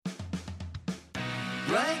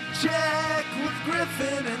Blank check with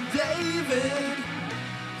Griffin and David.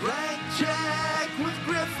 Blank check with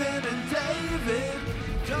Griffin and David.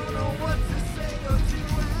 Don't know what to say or to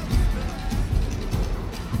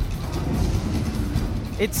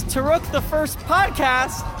expect. It's Toruk, the first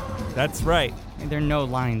podcast. That's right. And there are no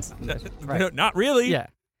lines. Right. No, not really. Yeah.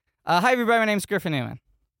 Hi, everybody. My name is Griffin Newman.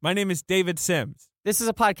 My name is David Sims. This is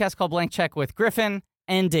a podcast called Blank Check with Griffin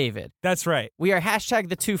and David. That's right. We are hashtag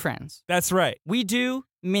the two friends. That's right. We do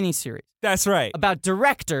miniseries That's right. about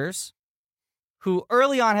directors who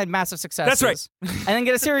early on had massive successes. That's right. And then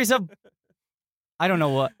get a series of, I don't know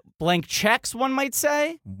what, blank checks, one might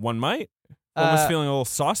say. One might. One was feeling a little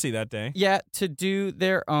saucy that day. Yeah, to do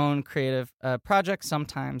their own creative projects.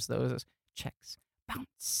 Sometimes those checks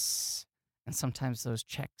bounce, and sometimes those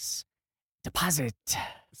checks deposit.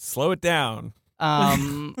 Slow it down.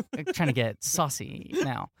 Trying to get saucy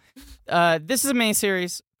now. This is a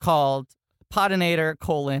miniseries called Podinator: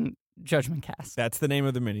 Judgment Cast. That's the name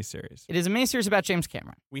of the miniseries. It is a miniseries about James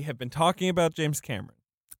Cameron. We have been talking about James Cameron.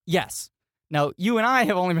 Yes. Now, you and I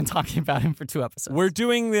have only been talking about him for 2 episodes. We're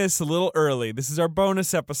doing this a little early. This is our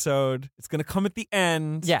bonus episode. It's going to come at the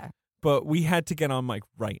end. Yeah. But we had to get on mic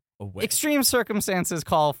right away. Extreme circumstances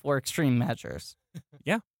call for extreme measures.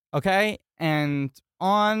 Yeah. Okay? And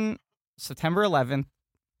on September 11th,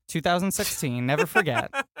 2016, never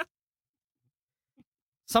forget,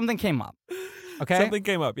 something came up. Okay? Something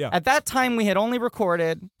came up, yeah. At that time, we had only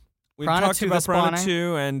recorded We Piranha talked 2, about The Spawning. Piranha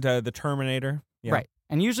 2 and The Terminator. Yeah. Right.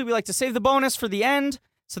 And usually we like to save the bonus for the end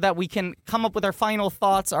so that we can come up with our final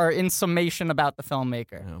thoughts or in summation about the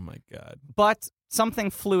filmmaker. Oh, my God. But something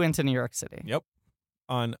flew into New York City. Yep.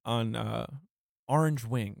 On orange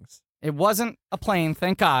wings. It wasn't a plane,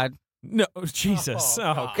 thank God. No, Jesus.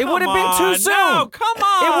 Oh, It would have been too soon. No, come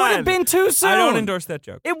on. It would have been too soon. I don't endorse that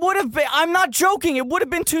joke. It would have been. I'm not joking. It would have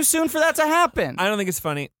been too soon for that to happen. I don't think it's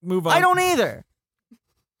funny. Move on. I don't either.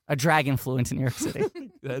 A dragon flew into New York City.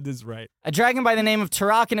 That is right. A dragon by the name of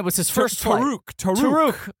Toruk, and it was his first flight.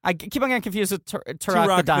 Toruk. I keep on getting confused with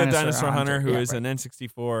Toruk, the dinosaur hunter, who is an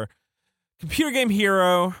N64 computer game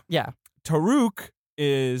hero. Yeah. Toruk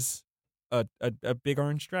is a big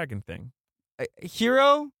orange dragon thing.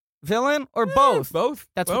 Hero, villain, or both? Both.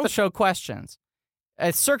 That's what the show questions.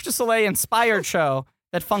 A Cirque du Soleil-inspired show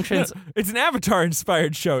that functions... No, it's an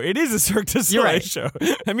Avatar-inspired show. It is a Cirque du Soleil right. show.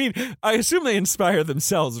 I mean, I assume they inspire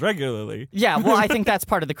themselves regularly. Yeah, well, I think that's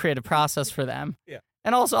part of the creative process for them. Yeah.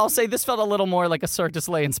 And also, I'll say this felt a little more like a Cirque du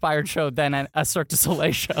Soleil-inspired show than a Cirque du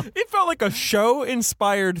Soleil show. It felt like a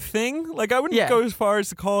show-inspired thing. Like, I wouldn't go as far as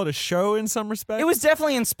to call it a show in some respects. It was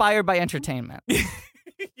definitely inspired by entertainment.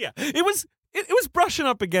 Yeah, it was brushing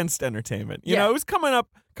up against entertainment. You know, it was coming up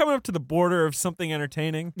to the border of something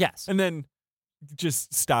entertaining. Yes. And then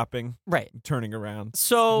just stopping. Right. Turning around.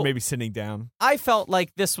 So maybe sitting down. I felt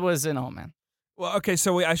like this was an omen. Well, okay,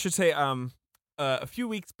 so I should say a few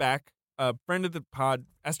weeks back, a friend of the pod,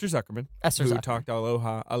 Esther Zuckerman, who talked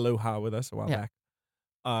Aloha with us a while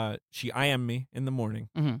back, she IM'd me in the morning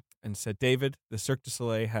and said, David, the Cirque du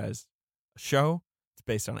Soleil has a show. It's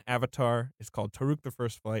based on Avatar. It's called Toruk, the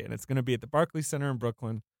First Flight, and it's going to be at the Barclays Center in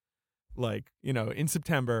Brooklyn, in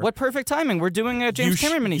September. What perfect timing. We're doing a James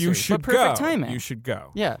Cameron miniseries. You should what perfect go. timing. You should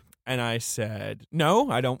go. Yeah. And I said,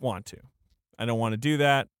 no, I don't want to. I don't want to do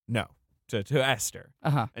that. No. To Esther.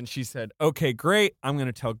 Uh-huh. And she said, okay, great. I'm going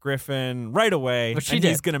to tell Griffin right away. Which she and did.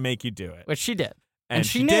 he's going to make you do it. Which she did. And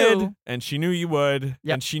she knew. did, and she knew you would,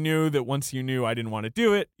 Yep. and she knew that once you knew I didn't want to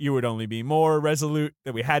do it, you would only be more resolute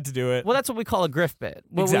that we had to do it. Well, that's what we call a grift bit.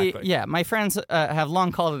 Exactly. My friends have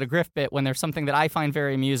long called it a grift bit when there's something that I find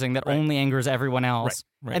very amusing that only angers everyone else.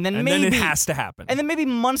 Right. And then it has to happen. And then maybe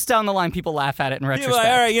months down the line, people laugh at it in retrospect. You're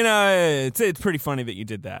like, all right, it's pretty funny that you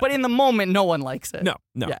did that. But in the moment, no one likes it. No.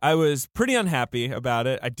 Yeah. I was pretty unhappy about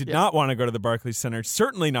it. I did not want to go to the Barclays Center,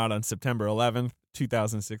 certainly not on September 11th.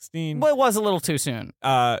 2016. Well, it was a little too soon.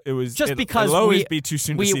 It was just because it'll always be too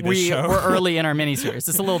soon to see this show. We're early in our miniseries.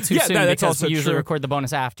 It's a little too soon that's because also we usually true. record the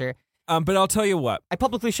bonus after. But I'll tell you what. I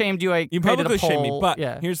publicly shamed you. You created publicly a poll. shamed me. But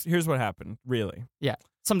here's what happened. Really. Yeah,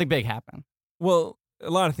 something big happened. Well,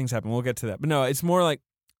 a lot of things happened. We'll get to that. But no, it's more like,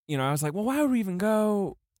 I was like, well, why would we even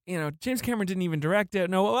go? James Cameron didn't even direct it.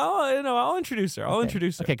 No, well, I'll introduce her. I'll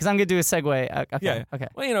introduce her. Okay, because I'm going to do a segue. Okay. Yeah. Okay.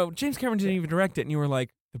 Well, James Cameron didn't even direct it. And you were like,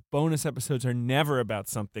 the bonus episodes are never about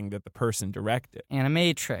something that the person directed.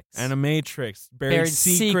 Animatrix. Buried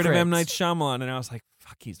Secret of M. Night Shyamalan. And I was like,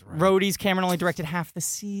 fuck, he's right. Roadies, Cameron only directed half the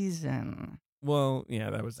season. Well, yeah,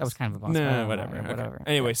 that was kind of a bonus. No, whatever. Whatever.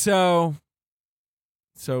 Anyway, so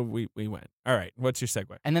So we went. All right. What's your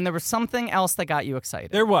segue? And then there was something else that got you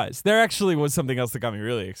excited. There actually was something else that got me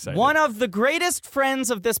really excited. One of the greatest friends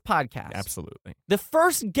of this podcast. Absolutely. The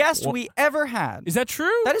first guest we ever had. Is that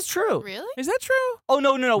true? That is true. Really? Is that true? Oh,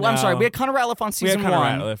 no. I'm sorry. We had Connor Ratliff on season 1. We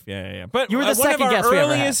had Connor Ratliff. Yeah. But you were the second one of guest our we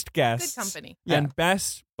ever had. earliest guests. Good company. And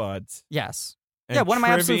best buds. Yes. And yeah, one of my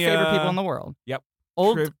absolute trivia- favorite people in the world. Yep.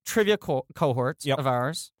 Old trivia cohorts Yep. of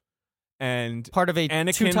ours. And Part of a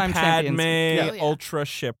Anakin two-time Padme champions. Yeah. Ultra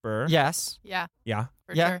Shipper. Yes. Yeah. Yeah.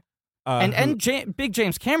 For Yeah. sure. And big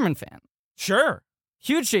James Cameron fan. Sure.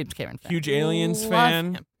 Huge James Cameron fan. Huge Aliens Love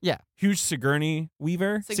fan. him. Yeah. Huge Sigourney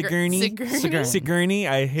Weaver. Sigourney. Sigourney.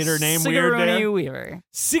 I hit her name weird Sigourney there. Weaver.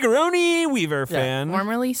 Sigourney Weaver fan.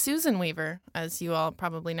 Formerly Susan Weaver, as you all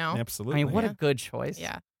probably know. Absolutely. I mean, what a Yeah. good choice.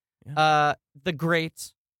 Yeah. The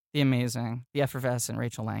great, the amazing, the effervescent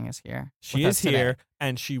Rachel Lang is here. She with is us today. here,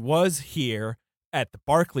 and she was here at the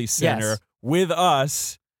Barclays Center Yes. with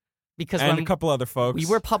us Because and when a couple other folks.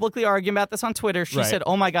 we were publicly arguing about this on Twitter, she Right. said,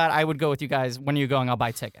 "Oh my God, I would go with you guys. When are you going? I'll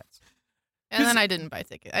buy tickets." And then I didn't buy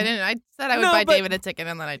tickets. I said I would No, buy but David a ticket,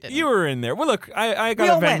 and then I didn't. You were in there. Well, look, I We got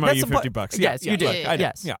all to went. Venmo That's you the $50. Yes, you did. Look, I did.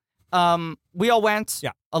 Yes. Yeah, We all went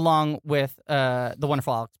Yeah. along with the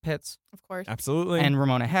wonderful Alex Pitts Of course. absolutely. and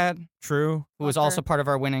Ramona Head, True. who was Love her. also part of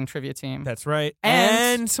our winning trivia team. That's right.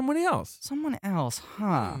 And- And somebody else. Someone else, huh?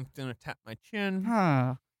 I'm gonna tap my chin.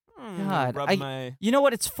 Huh. God, Rub my. You know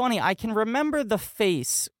what? It's funny. I can remember the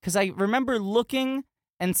face because I remember looking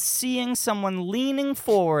and seeing someone leaning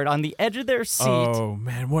forward on the edge of their seat, Oh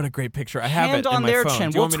man, what a great picture! I have hand it on in my their phone. chin.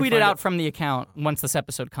 Do you We'll want me to tweet it find out from the account once this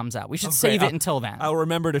episode comes out. We should Okay, save it until then. I'll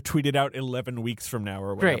remember to tweet it out 11 weeks from now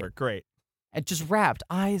or whatever. Great. And just wrapped,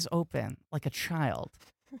 eyes open, like a child,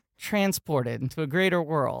 transported into a greater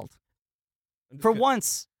world. For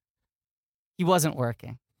once, he wasn't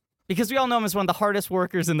working. Because we all know him as one of the hardest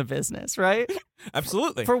workers in the business, right?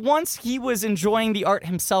 Absolutely. For once, he was enjoying the art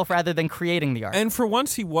himself rather than creating the art. And for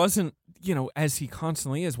once, he wasn't, as he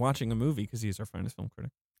constantly is watching a movie because he's our finest film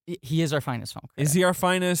critic. He is our finest film critic. Is he our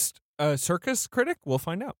finest circus critic? We'll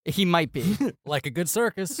find out. He might be. Like a good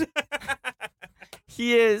circus.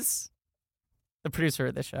 He is the producer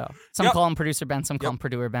of the show. Some Yep. call him Producer Ben, some call Yep. him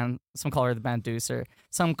Producer Ben, some call her the Banducer,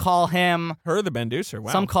 some call him, Her, the Benducer.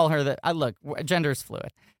 Wow. some call her the, look, gender is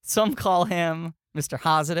fluid. Some call him Mr.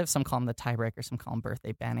 Positive, some call him the Tiebreaker, some call him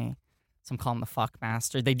Birthday Benny, some call him the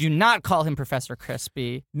Fuckmaster. They do not call him Professor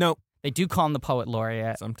Crispy. No. They do call him the Poet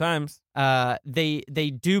Laureate. Sometimes. They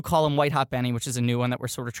do call him White Hot Benny, which is a new one that we're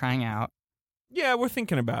sort of trying out. Yeah, we're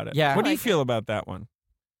thinking about it. Yeah. What do you I like feel about that one?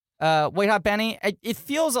 White Hot Benny, it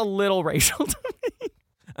feels a little racial to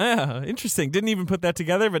me. Interesting. Didn't even put that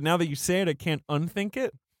together, but now that you say it, I can't unthink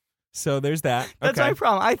it. So there's that. That's okay. my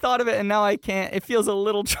problem. I thought of it and now I can't. It feels a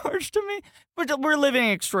little charged to me. We're living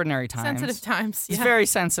in extraordinary times. Sensitive times. It's Yeah. very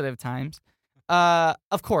sensitive times.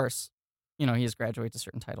 Of course, he has graduated to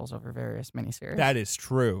certain titles over various miniseries. That is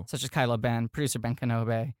true. Such as Kylo Ben, producer Ben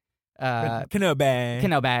Kenobi,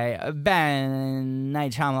 Kenobi. Ben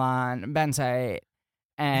Night Shyamalan, Ben Say,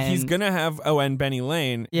 and He's going to have, and Benny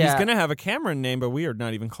Lane. Yeah. He's going to have a Cameron name, but we are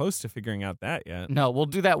not even close to figuring out that yet. No, we'll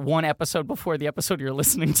do that one episode before the episode you're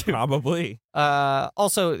listening to. Probably.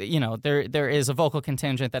 Also, there is a vocal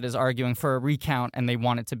contingent that is arguing for a recount, and they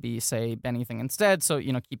want it to be, say, Bennything instead. So,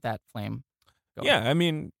 keep that flame going. Yeah, I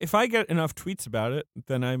mean, if I get enough tweets about it,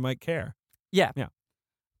 then I might care. Yeah.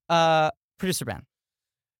 Yeah. Producer Ben,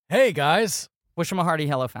 Hey, guys. wish him a hearty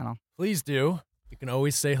hello, Fennel. Please do. You can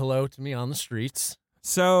always say hello to me on the streets.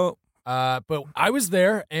 So But I was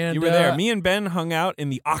there, and you were there. Me and Ben hung out in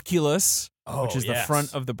the Oculus, Oh, which is the yes.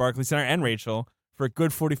 front of the Barclays Center, and Rachel for a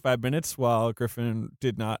good 45 minutes while Griffin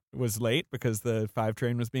was late because the 5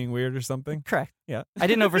 train was being weird or something. Correct. Yeah. I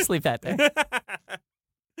didn't oversleep that day.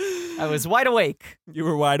 I was wide awake, You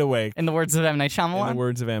were wide awake, in the words of M. Night in the Shyamalan.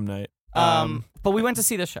 words of M. Night. But we went to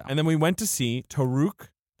see the show. And then we went to see Toruk,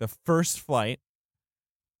 the first flight,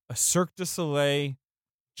 a Cirque du Soleil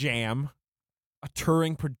jam, a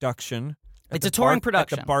touring production. It's a touring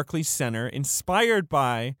production. At the Barclays Center, inspired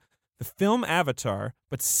by the film Avatar,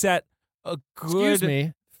 but set a good excuse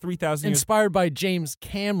me, 3,000 years inspired by James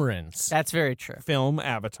Cameron's. That's very true. film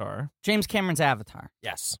Avatar. James Cameron's Avatar.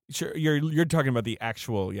 Yes. Sure, you're talking about the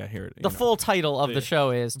actual, here. The full title of the The- show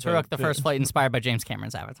is Toruk, the the- first flight inspired by James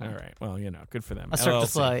Cameron's Avatar. All right, well, good for them. A Cirque du LLC.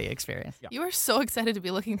 Soleil experience. You are so excited to be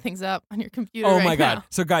looking things up on your computer. Oh right my God! now.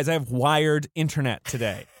 So guys, I have wired internet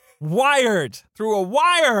today. Wired through a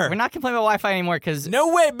wire. We're not complaining about Wi-Fi anymore because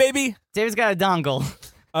No way, baby. David's got a dongle.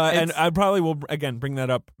 And It's- I probably will again bring that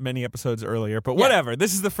up many episodes earlier, but Yeah. whatever.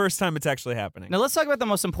 This is the first time it's actually happening. Now let's talk about the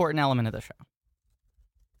most important element of the show.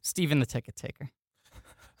 Steven the ticket taker.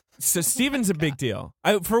 So Steven's a big deal.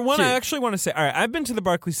 For one, I actually want to say, all right, I've been to the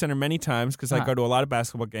Barclays Center many times because I go to a lot of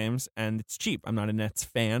basketball games, and it's cheap. I'm not a Nets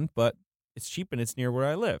fan, but it's cheap and it's near where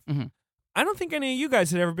I live. Mm-hmm. I don't think any of you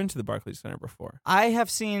guys had ever been to the Barclays Center before. I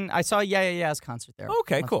saw Yeah Yeah's concert there.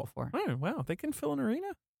 Okay, cool. Before. Oh, wow, they can fill an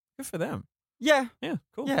arena? Good for them. Yeah. Yeah,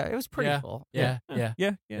 cool. Yeah, it was pretty full. Yeah.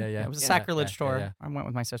 It was a sacrilege tour. yeah. I went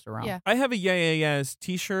with my sister around. Yeah. I have a Yeah's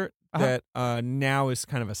t-shirt that now is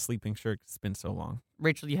kind of a sleeping shirt 'cause it's been so long.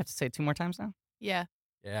 Rachel, you have to say it 2 more times now? Yeah.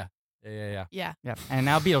 Yeah. Yeah. And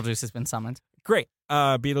now Beetlejuice has been summoned. Great.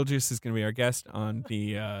 Beetlejuice is going to be our guest on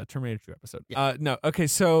the Terminator 2 episode. Yeah. No, okay,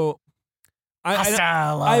 so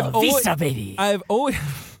I've Vista, baby. I've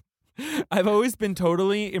always been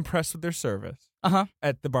totally impressed with their service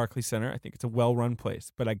at the Barclays Center. I think it's a well-run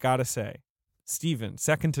place. But I got to say, Steven,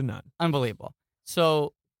 second to none. Unbelievable.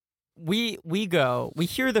 So we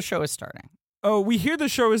hear the show is starting. Oh, we hear the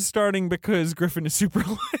show is starting because Griffin is super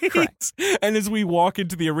late. Correct. And as we walk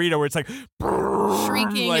into the arena where it's like...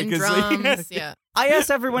 Shrieking like, and it's drums. Yeah. I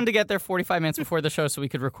asked everyone to get there 45 minutes before the show so we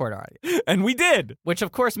could record our audio. And we did. Which,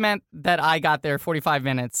 of course, meant that I got there 45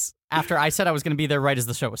 minutes after I said I was going to be there right as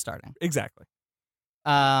the show was starting. Exactly.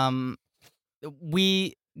 There's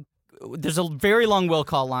a very long will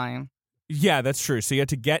call line. Yeah, that's true. So you had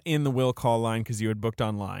to get in the will call line because you had booked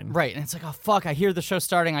online. Right. And it's like, oh, fuck, I hear the show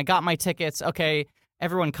starting. I got my tickets. Okay,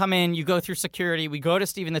 everyone come in. You go through security. We go to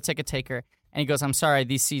Steven, the ticket taker. And he goes, I'm sorry,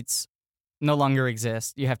 these seats no longer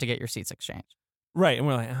exist. You have to get your seats exchanged. Right. And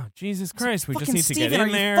we're like, oh, Jesus Christ, we just need to Steven, get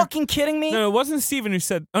in there. Are you fucking kidding me? No, it wasn't Steven who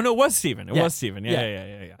said... Oh, no, it was Steven. It was Steven.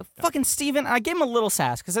 Yeah. Fucking Steven. I gave him a little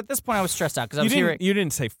sass because at this point I was stressed out because I was hearing... You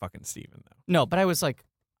didn't say fucking Steven, though. No, but I was like,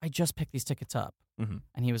 I just picked these tickets up. Mm-hmm.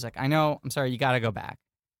 And he was like, I know, I'm sorry, you got to go back.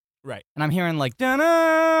 Right. And I'm hearing like,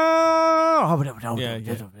 da-na!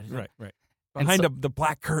 Right. Behind the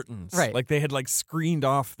black curtains. Right. Like they had like screened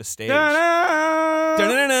off the stage. Da-na!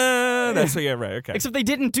 Da-na-na-na. That's what, yeah, right, okay. Except they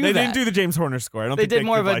didn't do that. They didn't do the James Horner score. I don't they think did they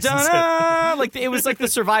more of a license da-na! Like it was like the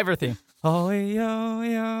Survivor theme. Oh,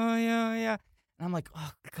 yeah. And I'm like,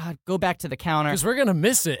 oh God, go back to the counter. Because we're gonna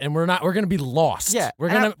miss it, and we're gonna be lost. Yeah, we're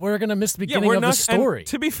gonna miss the beginning of the and story.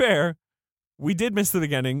 to be fair, we did miss the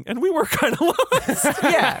beginning, and we were kind of lost.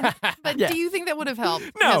 Yeah. But Yeah. do you think that would have helped?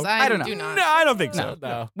 No, Because I don't know. do not. No, I don't think so.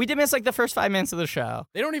 No. We did miss like the first 5 minutes of the show.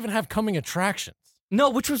 They don't even have coming attractions. No,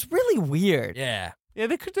 which was really weird. Yeah. Yeah,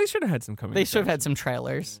 they should have had some coming. They should have had some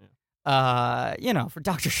trailers. For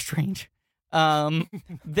Doctor Strange. I'm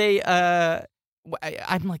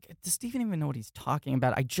like, does Steven even know what he's talking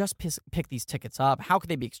about? I just picked these tickets up. How could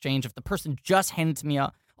they be exchanged if the person just handed to me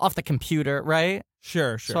off the computer, right?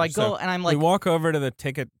 Sure. So I go and I'm like, we walk over to the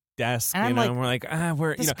ticket desk, and I'm and we're like,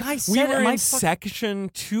 this guy we said, were am I in section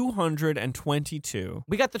 222.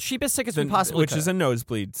 We got the cheapest tickets we possibly which could. is a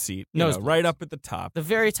nosebleed seat, Nosebleed. right up at the top, The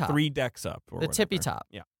very top. 3 decks up, or The whatever. tippy top.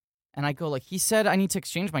 Yeah. And I go like, he said I need to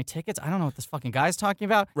exchange my tickets. I don't know what this fucking guy's talking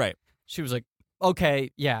about. Right. She was like,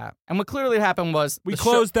 okay, yeah. And what clearly happened was We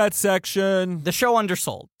closed that section. the show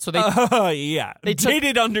undersold. So they They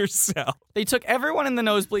did undersell. they took everyone in the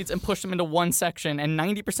nosebleeds and pushed them into one section, and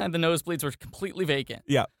 90% of the nosebleeds were completely vacant.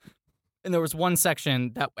 Yeah. And there was one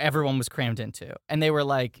section that everyone was crammed into. And they were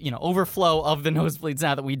like, overflow of the nosebleeds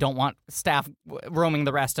now that we don't want staff roaming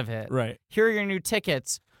the rest of it. Right. Here are your new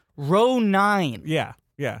tickets. Row 9. Yeah.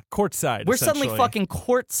 Courtside. We're suddenly essentially. fucking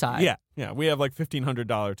courtside. Yeah. We have like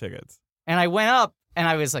 $1,500 tickets. And I went up and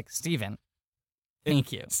I was like, Steven,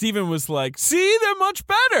 thank you. Steven was like, see, they're much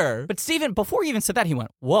better. But Steven, before he even said that, he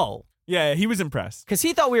went, whoa. Yeah, he was impressed. Because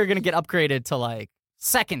he thought we were going to get upgraded to like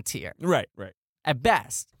second tier Right. at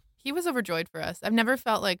best. He was overjoyed for us. I've never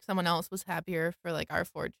felt like someone else was happier for like our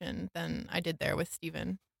fortune than I did there with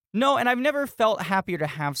Steven. No, and I've never felt happier to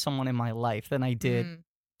have someone in my life than I did Mm.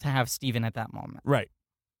 to have Steven at that moment. Right.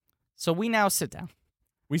 So we now sit down.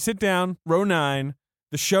 We sit down, row 9.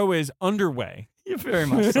 The show is underway. Very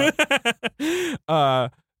much so.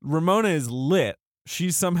 Ramona is lit.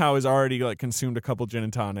 She somehow has already like consumed a couple gin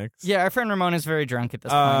and tonics. Yeah, our friend Ramon is very drunk at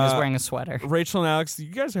this point. He's wearing a sweater. Rachel and Alex,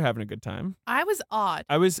 you guys are having a good time. I was odd.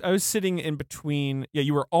 I was sitting in between. Yeah,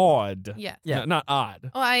 you were odd. Yes. Yeah. No, not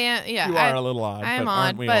odd. Oh, I am. Yeah. You are a little odd. I am but odd,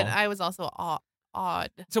 aren't we but all? I was also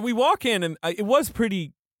odd. So we walk in, and it was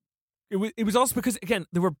pretty. It was also because, again,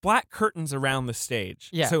 there were black curtains around the stage.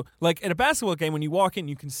 Yeah. So, like, at a basketball game, when you walk in,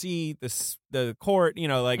 you can see the court,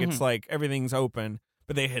 it's like everything's open,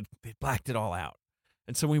 but they blacked it all out.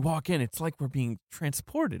 And so we walk in, it's like we're being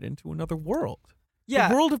transported into another world. Yeah.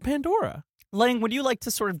 The world of Pandora. Lang, would you like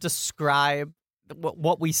to sort of describe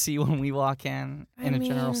what we see when we walk in a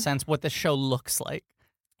general sense, what the show looks like?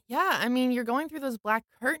 Yeah, I mean, you're going through those black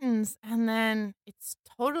curtains, and then it's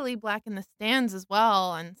totally black in the stands as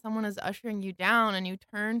well, and someone is ushering you down, and you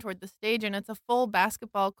turn toward the stage, and it's a full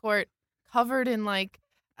basketball court covered in like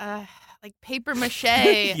paper mache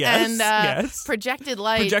and projected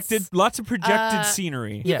lights. Lots of projected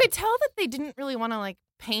scenery. You could tell that they didn't really want to like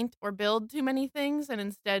paint or build too many things, and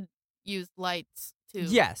instead used lights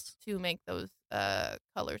to make those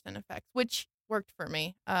colors and effects, which worked for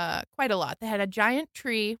me quite a lot. They had a giant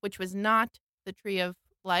tree, which was not the tree of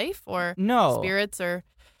life or spirits or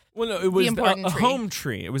well, no, it was a tree. home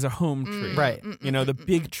tree. It was a home tree, right? The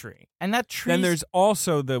big tree. And that tree. Then there's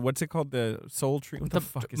also the what's it called? The soul tree. What the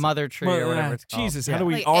fuck is mother it? Tree or whatever it's called. Jesus, how do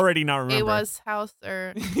we already not remember? It was house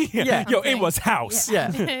or it was house.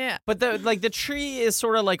 Yeah. Yeah. But the tree is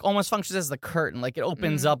sort of like almost functions as the curtain. Like it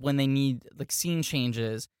opens up when they need like scene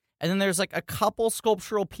changes. And then there's like a couple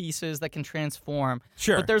sculptural pieces that can transform.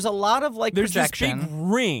 Sure. But there's a lot of like projection. There's this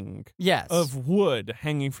big ring of wood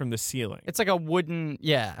hanging from the ceiling. It's like a wooden,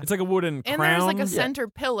 It's like a wooden crown. And there's like a center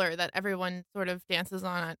pillar that everyone sort of dances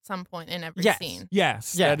on at some point in every scene.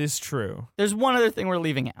 Yes, that is true. There's one other thing we're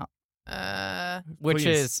leaving out. Which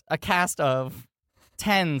is a cast of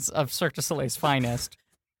tens of Cirque du Soleil's finest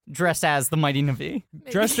dressed as the Mighty Navi.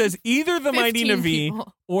 Dressed as either the Mighty Navi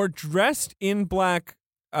people. or dressed in black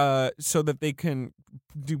so that they can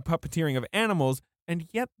do puppeteering of animals. And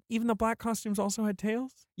yet, even the black costumes also had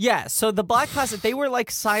tails? Yeah, so the black costumes, they were like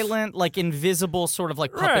silent, like invisible sort of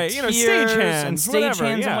like puppeteers stagehands and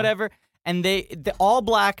stagehands and whatever. And they all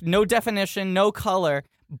black, no definition, no color,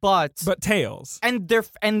 but tails. And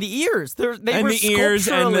the ears. They were the ears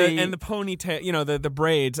and sculpturally- the ponytail, the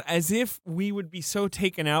braids, as if we would be so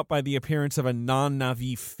taken out by the appearance of a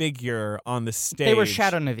non-Navi figure on the stage. They were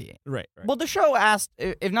Shadow Navi. Right. Well, the show asked,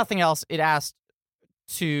 if nothing else, it asked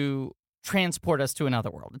to transport us to another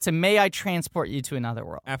world. It said, may I transport you to another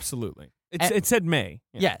world? Absolutely. It said may.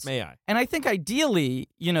 Yeah, yes. May I. And I think ideally,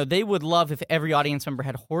 they would love if every audience member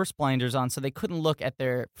had horse blinders on so they couldn't look at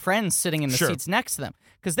their friends sitting in the seats next to them.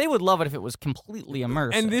 Because they would love it if it was completely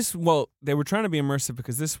immersive. And they were trying to be immersive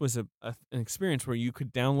because this was an experience where you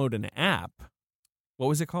could download an app. What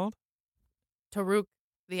was it called? Toruk,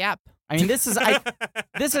 the app. I mean, this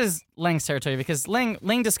is Lang's territory because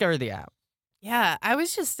Lang discovered the app. Yeah, I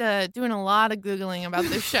was just doing a lot of Googling about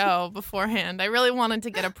the show beforehand. I really wanted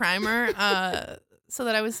to get a primer so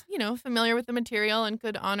that I was, familiar with the material and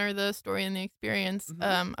could honor the story and the experience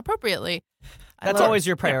appropriately. That's always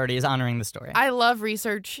your priority is honoring the story. I love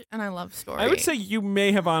research and I love story. I would say you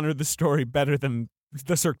may have honored the story better than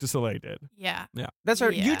the Cirque du Soleil did. Yeah. That's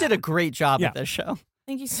right. Yeah. You did a great job at this show.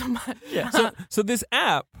 Thank you so much. Yeah. So this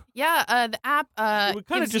app. Yeah, the app it would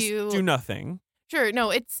kind of just do nothing. Sure.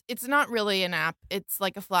 No, it's not really an app. It's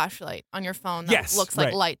like a flashlight on your phone that looks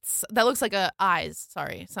like lights. That looks like eyes,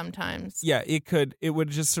 sometimes. Yeah, it would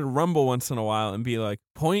just sort of rumble once in a while and be like,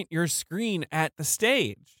 point your screen at the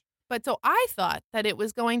stage. But so I thought that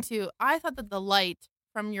the light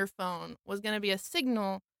from your phone was going to be a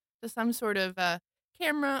signal to some sort of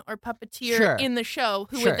camera or puppeteer in the show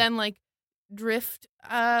who would then drift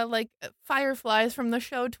like fireflies from the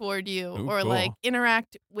show toward you or like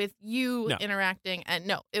interact with you interacting. And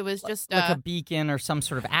no, it was just like a beacon or some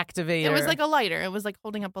sort of activator. It was like a lighter. It was like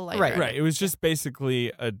holding up a lighter. Right. It was just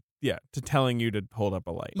basically to telling you to hold up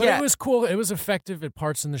a light. But it was cool. It was effective at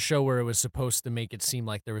parts in the show where it was supposed to make it seem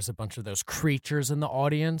like there was a bunch of those creatures in the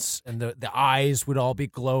audience and the eyes would all be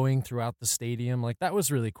glowing throughout the stadium. Like that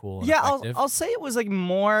was really cool. And effective. I'll say it was like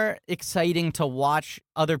more exciting to watch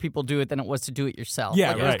other people do it than it was to do it yourself.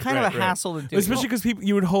 Yeah, it was kind of a hassle to do. Especially because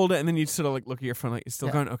you would hold it and then you'd sort of like look at your phone like, it's still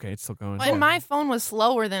going? Okay, it's still going. Well, and my phone was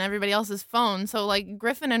slower than everybody else's phone. So like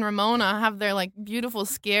Griffin and Ramona have their like beautiful,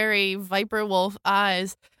 scary viper wolf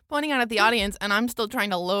eyes pointing out at the audience, and I'm still trying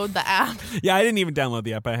to load the app. Yeah, I didn't even download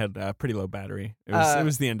the app. I had a pretty low battery. It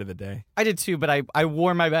was the end of the day. I did too, but I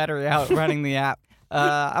wore my battery out running the app.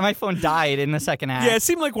 My phone died in the second act. Yeah, it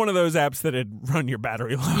seemed like one of those apps that had run your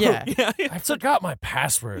battery low. Yeah. I forgot my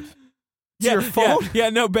password. Your phone? Yeah,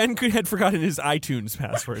 no, Ben had forgotten his iTunes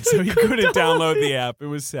password, so he couldn't download the app. It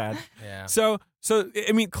was sad. Yeah. So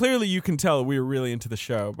I mean, clearly you can tell we were really into the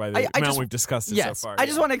show by the amount we've discussed it so far. I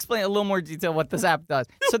just want to explain a little more detail what this app does.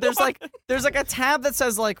 So there's like a tab that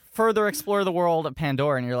says like further explore the world of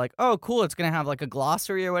Pandora, and you're like, oh, cool, it's gonna have like a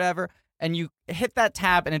glossary or whatever. And you hit that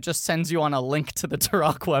tab, and it just sends you on a link to the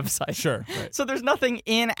Toruk website. Sure. Right. So there's nothing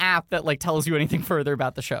in app that like tells you anything further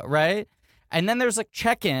about the show, right? And then there's like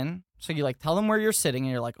check-in. So you like tell them where you're sitting,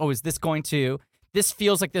 and you're like, oh, is this going to? This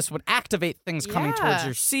feels like this would activate things coming towards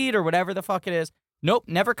your seat or whatever the fuck it is. Nope,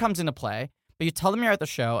 never comes into play. But you tell them you're at the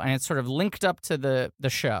show, and it's sort of linked up to the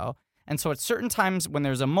show. And so at certain times when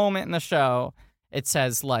there's a moment in the show, it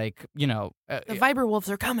says like, the Viper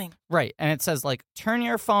Wolves are coming. Right. And it says like, turn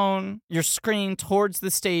your screen towards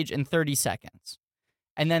the stage in 30 seconds.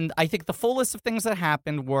 And then I think the full list of things that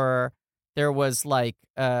happened were there was like,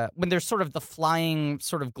 when there's sort of the flying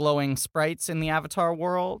sort of glowing sprites in the Avatar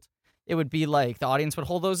world, it would be like the audience would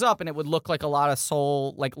hold those up and it would look like a lot of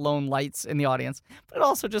soul, like lone lights in the audience. But it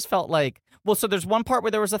also just felt like, so there's one part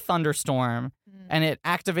where there was a thunderstorm and it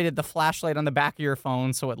activated the flashlight on the back of your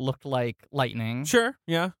phone so it looked like lightning. Sure,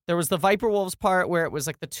 yeah. There was the Viper Wolves part where it was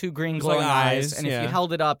like the two green glowing eyes. And if you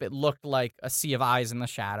held it up, it looked like a sea of eyes in the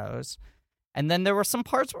shadows. And then there were some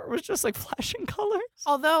parts where it was just like flashing colors.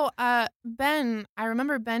 Although I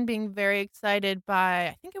remember Ben being very excited by,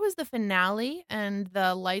 I think it was the finale, and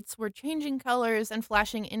the lights were changing colors and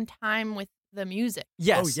flashing in time with the music.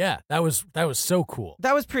 Yes. Oh yeah, that was so cool.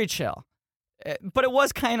 That was pretty chill. But it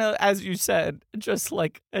was kind of, as you said, just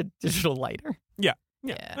like a digital lighter. Yeah.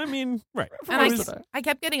 I mean, right. And I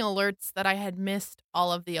kept getting alerts that I had missed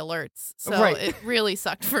all of the alerts. So it really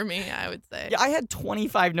sucked for me, I would say. Yeah, I had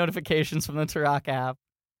 25 notifications from the Toruk app.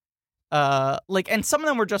 And some of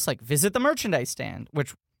them were just like, visit the merchandise stand,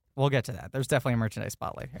 which we'll get to that. There's definitely a merchandise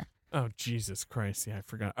spotlight here. Oh, Jesus Christ. Yeah, I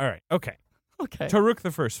forgot. All right. Okay. Okay. Toruk,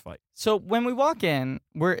 the first fight. So when we walk in,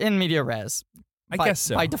 we're in media res. I guess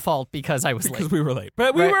so. By default, because I was late. Because we were late.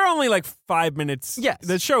 But we were only like 5 minutes. Yes.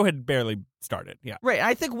 The show had barely started. Yeah. Right.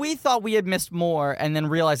 I think we thought we had missed more and then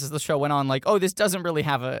realized as the show went on, like, oh, this doesn't really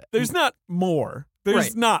have a... There's not more.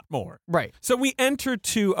 There's not more. Right. So we enter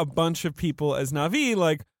to a bunch of people as Na'vi,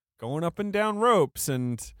 like, going up and down ropes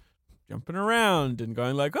and jumping around and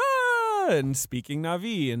going like, and speaking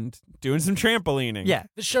Na'vi and doing some trampolining. Yeah.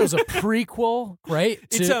 This show's a prequel, right?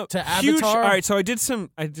 It's a to huge, Avatar. All right, so I did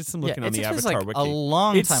some looking on the Avatar like wiki. A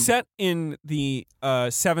long it's time. It's set in the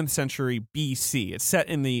 7th century BC. It's set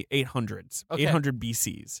in the 800s, 800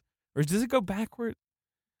 BCs. Or does it go backward?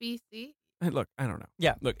 BC? Look, I don't know.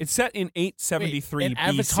 Yeah. Look, it's set in 873 in BC.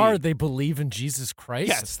 Avatar, they believe in Jesus Christ?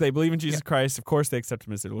 Yes, they believe in Jesus Christ. Of course, they accept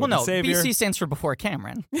him as their Lord and Savior. BC stands for before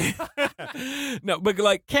Cameron. No, but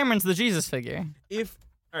like... Cameron's the Jesus figure. All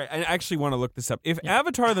right, I actually want to look this up. If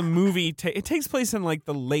Avatar the movie, it takes place in like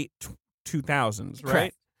the late 2000s, right?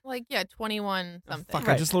 Correct. Like, 21 something. Fuck,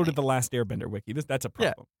 I just loaded the Last Airbender wiki. That's a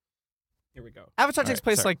problem. Here we go. Avatar takes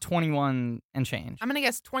place like 21 and change. I'm going to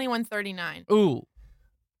guess 2139. Ooh.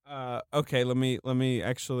 Okay, let me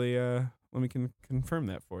actually confirm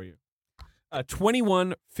that for you.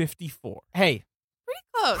 2154. Hey,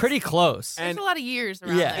 pretty close. There's a lot of years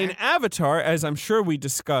around there. In Avatar, as I'm sure we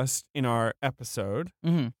discussed in our episode,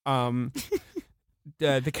 the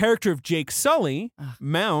character of Jake Sully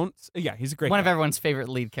mounts. Yeah, he's a great one guy. of everyone's favorite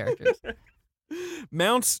lead characters.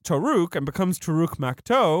 Mounts Toruk and becomes Toruk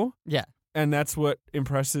Makto. Yeah, and that's what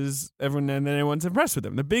impresses everyone, and then everyone's impressed with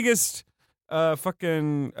him. The biggest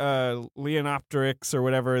fucking Leonopteryx or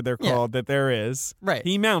whatever they're called that there is. Right.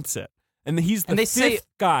 He mounts it, and he's the fifth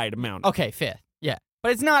guy to mount it. Okay, fifth. Yeah,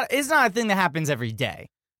 but it's not a thing that happens every day.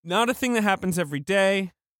 Not a thing that happens every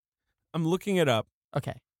day. I'm looking it up.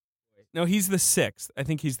 Okay. No, he's the sixth. I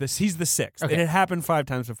think he's the sixth. Okay. It had happened 5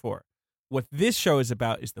 times before. What this show is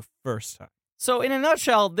about is the first time. So, in a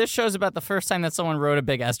nutshell, this show's about the first time that someone rode a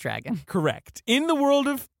big-ass dragon. Correct. In the world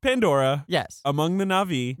of Pandora. Yes. Among the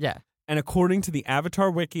Na'vi. Yeah. And according to the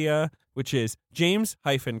Avatar Wikia, which is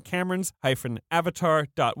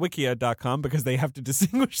james-camerons-avatar.wikia.com, because they have to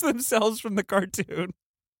distinguish themselves from the cartoon.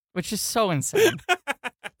 Which is so insane.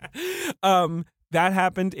 That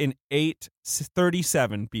happened in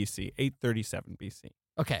 837 BC. 837 BC.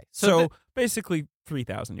 Okay. So basically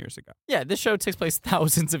 3,000 years ago. Yeah, this show takes place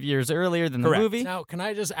thousands of years earlier than the movie. Now, can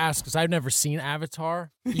I just ask, because I've never seen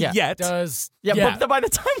Avatar. Yeah. Yet. But by the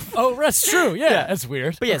time... Oh, that's true. Yeah, that's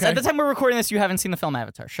weird. But yes, at the time we're recording this, you haven't seen the film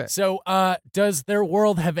Avatar. Sure. So does their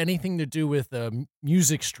world have anything to do with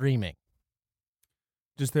music streaming?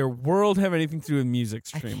 Does their world have anything to do with music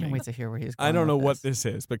streaming? I can't wait to hear where he's going. I don't know what this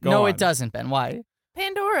is, but go on. No, it doesn't, Ben. Why?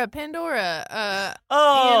 Pandora.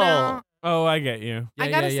 Oh, I get you.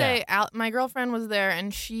 I gotta say, my girlfriend was there,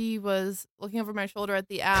 and she was looking over my shoulder at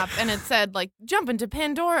the app, and it said, like, jump into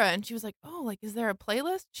Pandora. And she was like, oh, like, is there a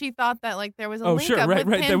playlist? She thought that, like, there was a link up with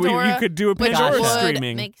Pandora. That you could do a Pandora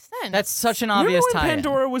streaming. Makes sense. That's such an obvious tie-in.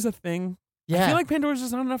 Pandora was a thing? Yeah. I feel like Pandora's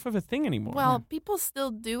just not enough of a thing anymore. Well, people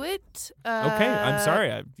still do it. Okay, I'm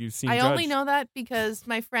sorry. You've seen. I only know that because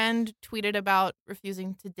my friend tweeted about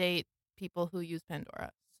refusing to date people who use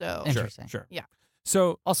Pandora. So interesting. Sure. Yeah.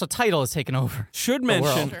 So also, Tidal has taken over. Should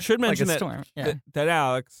mention like that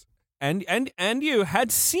Alex and you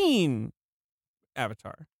had seen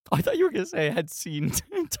Avatar. Oh, I thought you were going to say I had seen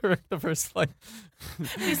Toruk the first flight.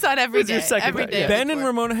 We saw it every day. Every day. Ben and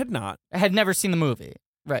Ramona had not. I had never seen the movie.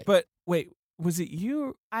 Right. But wait, was it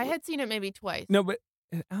you? I had seen it maybe twice. No, but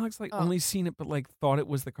Alex only seen it, but thought it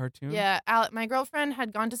was the cartoon. Yeah, my girlfriend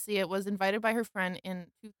had gone to see it. Was invited by her friend in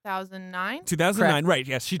 2009. 2009, Correct. Right?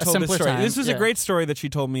 Yes, she told this story. Time. This was a great story that she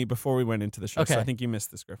told me before we went into the show. Okay. So I think you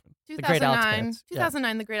missed this, Griffin. 2009.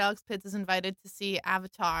 2009. The great Alex Pitts is invited to see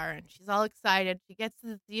Avatar, and she's all excited. She gets to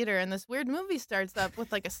the theater, and this weird movie starts up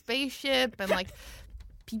with a spaceship and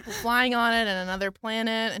people flying on it and another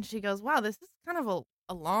planet. And she goes, "Wow, this is kind of a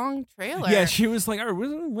long trailer." Yeah, she was like,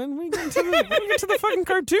 when we get to the fucking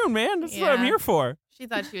cartoon, man. This is what I'm here for. She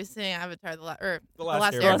thought she was seeing Avatar, the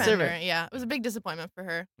Last Airbender. Yeah, it was a big disappointment for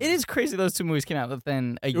her. It is crazy those two movies came out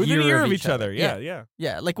within a year of each other. Yeah.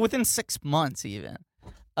 Yeah, within 6 months even.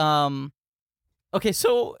 Okay,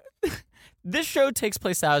 so this show takes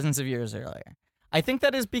place thousands of years earlier. I think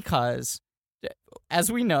that is because,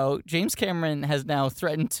 as we know, James Cameron has now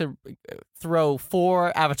threatened to throw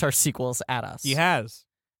 4 Avatar sequels at us. He has.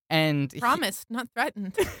 And promised, not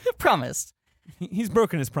threatened. Promised. He's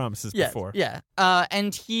broken his promises before. Yeah.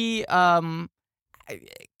 And he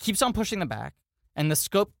keeps on pushing them back, and the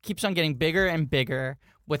scope keeps on getting bigger and bigger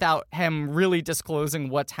without him really disclosing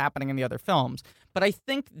what's happening in the other films. But I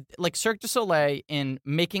think, Cirque du Soleil, in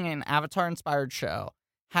making an Avatar-inspired show,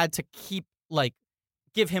 had to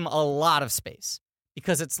give him a lot of space.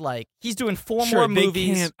 Because it's he's doing 4 more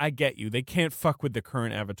movies. I get you. They can't fuck with the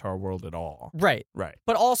current Avatar world at all. Right.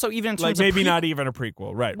 But also, even in terms of maybe not even a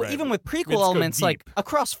prequel. Right. Even with prequel elements,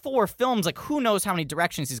 across 4 films, who knows how many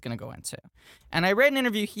directions he's going to go into. And I read an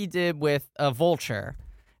interview he did with Vulture,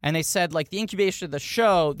 and they said, the incubation of the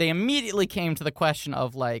show, they immediately came to the question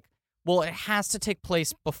of, well, it has to take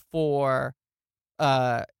place before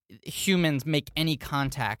humans make any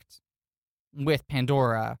contact with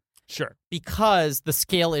Pandora. Sure. Because the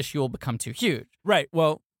scale issue will become too huge. Right.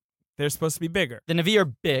 Well, they're supposed to be bigger. The Na'vi are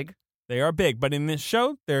big. They are big. But in this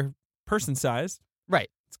show, they're person-sized. Right.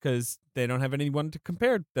 It's because they don't have anyone to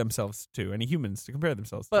compare themselves to, any humans to compare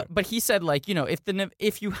themselves to. But he said,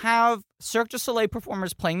 if you have Cirque du Soleil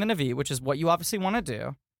performers playing the Na'vi, which is what you obviously want to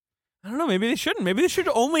do. I don't know. Maybe they shouldn't. Maybe they should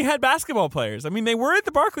have only had basketball players. I mean, they were at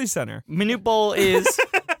the Barclays Center. Manute Bol is...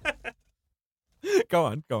 Go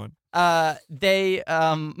on.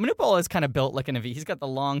 Manute Bol is kind of built like a Na'vi. He's got the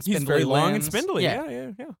long, spindly He's very long and limbs. spindly.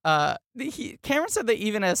 Yeah. Cameron said they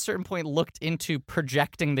even at a certain point looked into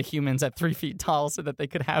projecting the humans at 3 feet tall so that they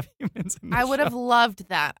could have humans in the I would show. have loved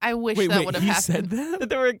that. I wish that would have happened. Said that? That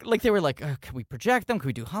they were like, can we project them? Can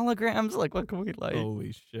we do holograms? What can we like?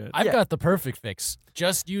 Holy shit! I've got the perfect fix.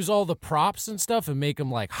 Just use all the props and stuff and make them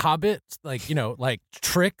like Hobbit,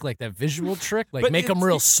 trick, that visual trick, make them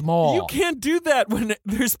real small. You can't do that when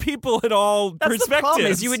there's people at all That's perspectives. The problem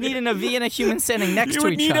is you would need a Na'vi and a human standing next to each other.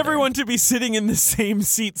 You would need everyone to be sitting in the same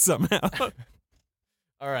seat somehow.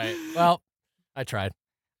 All right. Well, I tried.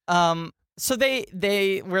 So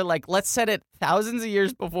they were like, let's set it thousands of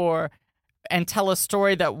years before and tell a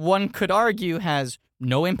story that one could argue has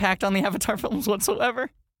no impact on the Avatar films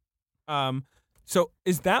whatsoever. So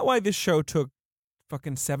is that why this show took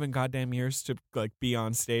fucking 7 goddamn years to be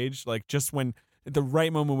on stage? Just when at the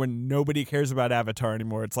right moment when nobody cares about Avatar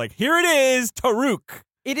anymore, it's here it is, Toruk.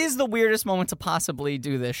 It is the weirdest moment to possibly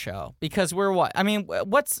do this show because we're what? I mean,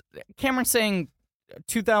 what's Cameron saying?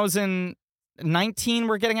 2019,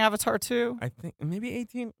 we're getting Avatar 2? I think maybe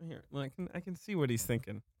 18. Here, I can see what he's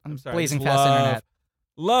thinking. I'm sorry. Blazing fast internet.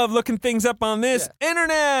 Love looking things up on this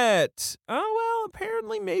internet. Oh, well,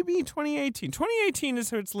 apparently maybe 2018. 2018 is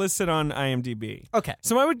how it's listed on IMDb. Okay.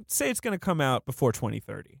 So I would say it's going to come out before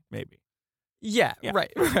 2030, maybe. Yeah.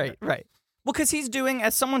 Right. Well, because he's doing,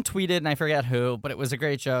 as someone tweeted, and I forget who, but it was a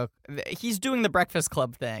great joke, he's doing the Breakfast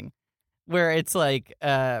Club thing, where it's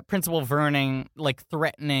Principal Vernon,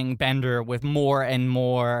 threatening Bender with more and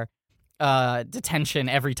more detention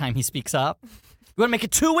every time he speaks up. You want to make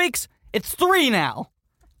it 2 weeks? It's 3 now.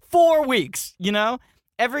 4 weeks,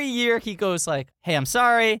 Every year he goes hey, I'm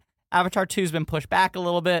sorry, Avatar 2's been pushed back a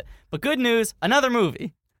little bit, but good news, another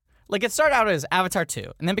movie. It started out as Avatar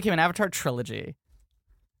 2, and then became an Avatar trilogy.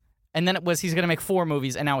 And then it was he's going to make 4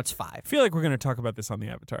 movies, and now it's 5. I feel like we're going to talk about this on the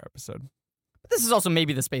Avatar episode. But this is also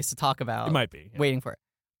maybe the space to talk about. It might be. Yeah. Waiting for it.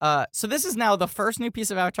 So this is now the first new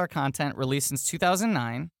piece of Avatar content released since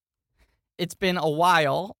 2009. It's been a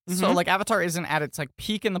while. Mm-hmm. So Avatar isn't at its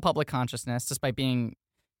peak in the public consciousness, despite being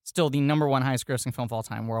still the #1 highest grossing film of all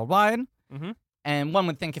time worldwide. Mm-hmm. And one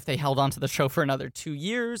would think if they held on to the show for another 2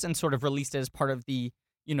 years and sort of released it as part of the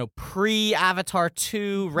pre-Avatar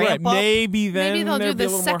 2 ramp up. Maybe then maybe they'll do the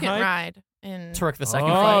second ride. in Toruk the second.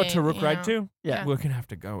 Oh, Toruk ride too? Yeah. We're gonna have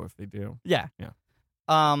to go if they do. Yeah.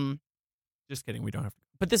 Just kidding. We don't have to.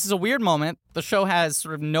 But this is a weird moment. The show has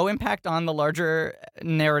sort of no impact on the larger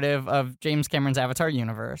narrative of James Cameron's Avatar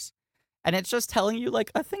universe. And it's just telling you,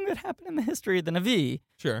 like, a thing that happened in the history of the Na'vi.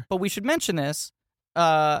 Sure. But we should mention this.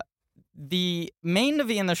 The main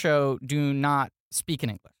Na'vi in the show do not speak in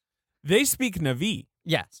English. They speak Na'vi.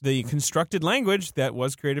 Yes. The constructed language that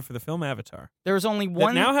was created for the film Avatar. There was only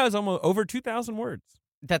one. That now has almost over 2,000 words.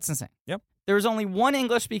 That's insane. Yep. There was only one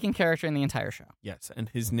English-speaking character in the entire show. Yes, and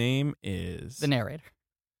his name is... The narrator.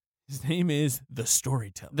 His name is the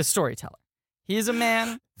Storyteller. The Storyteller. He is a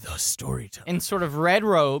man... The Storyteller. In sort of red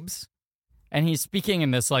robes, and he's speaking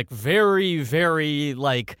in this, like, very, very,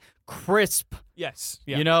 like, crisp... Yes.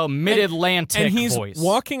 Yeah. You know, mid-Atlantic and he's voice.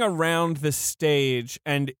 walking around the stage,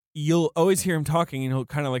 and you'll always hear him talking, and he'll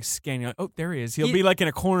kind of like scan you. Like, oh, there he is. He'll be like in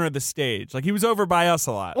a corner of the stage. Like he was over by us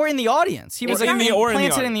a lot. Or in the audience. He was like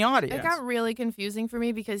planted in the audience. It got really confusing for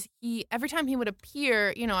me because every time he would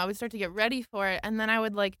appear, you know, I would start to get ready for it, and then I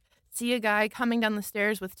would like see a guy coming down the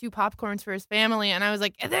stairs with 2 popcorns for his family, and I was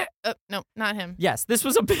like, no, not him. Yes, this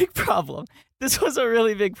was a big problem. This was a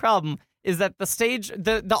really big problem. Is that the stage,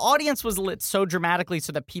 the audience was lit so dramatically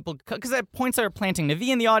so that people, because at points they were planting Na'vi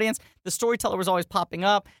in the audience, the storyteller was always popping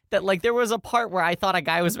up, that like there was a part where I thought a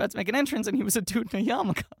guy was about to make an entrance and he was a dude in a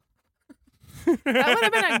yarmulke. That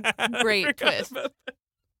would have been a great twist.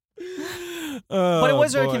 But it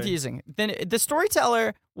was very confusing. Then the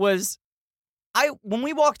storyteller was, when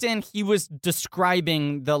we walked in, he was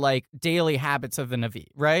describing the like daily habits of the Na'vi,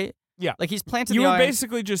 right? Yeah. Like he's planted You the were audience.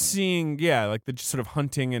 basically just seeing, like the sort of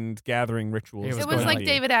hunting and gathering rituals. It was like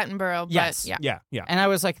David Attenborough, but yes. yeah. Yeah. And I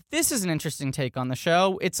was like, this is an interesting take on the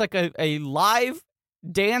show. It's like a live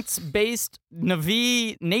dance-based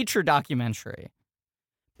Na'vi nature documentary.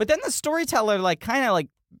 But then the storyteller like kind of like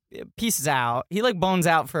pieces out. He like bones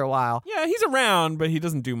out for a while. Yeah, he's around, but he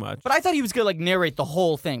doesn't do much. But I thought he was going to like narrate the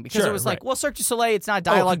whole thing because it was like, well, Cirque du Soleil, it's not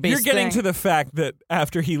dialogue-based You're getting thing. to the fact that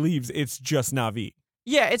after he leaves, it's just Na'vi.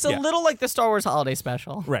 Yeah, it's a little like the Star Wars holiday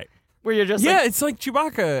special. Right. Where you're just it's like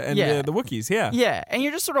Chewbacca and the Wookiees, Yeah, and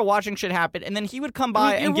you're just sort of watching shit happen, and then he would come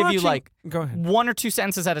by and give you like Go ahead. 1 or 2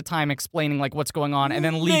 sentences at a time explaining like what's going on, and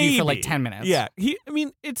then leave you for like 10 minutes. Yeah,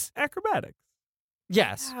 it's acrobatic.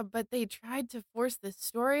 Yes. Yeah, but they tried to force this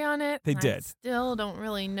story on it. They did. I still don't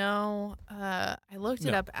really know. I looked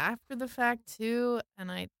it up after the fact too,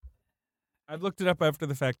 and I've looked it up after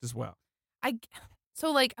the fact as well. So,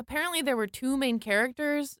 like, apparently there were 2 main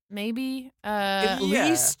characters, maybe. At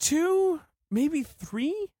least 2, maybe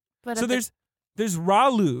 3. But so there's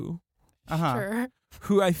Ralu, Sure.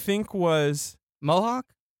 who I think was Mohawk?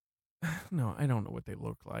 No, I don't know what they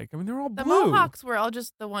look like. I mean, they're all The blue. Mohawks were all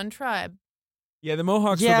just the one tribe. Yeah, the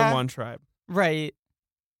Mohawks are the one tribe. Right.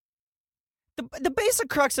 The basic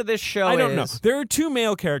crux of this show I don't know. There are 2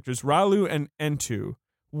 male characters, Ralu and Entu.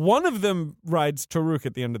 One of them rides Toruk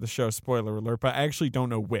at the end of the show, spoiler alert, but I actually don't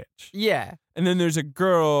know which. Yeah. And then there's a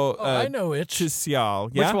girl, I know which.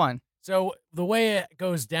 Chisial. Yeah? Which one? So the way it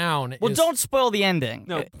goes down Well, is... don't spoil the ending.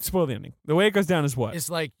 No, spoil the ending. The way it goes down is what? It's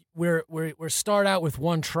like we're start out with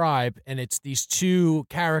one tribe, and it's these 2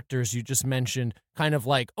 characters you just mentioned, kind of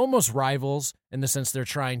like almost rivals in the sense they're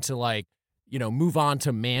trying to like, you know, move on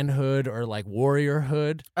to manhood or like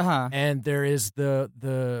warriorhood. Uh-huh. And there is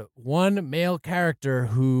the one male character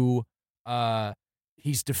who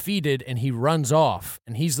he's defeated and he runs off,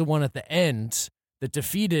 and he's the one at the end that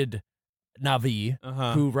defeated Na'vi,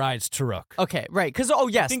 who rides Toruk. Okay, right. Because,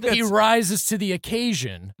 he rises to the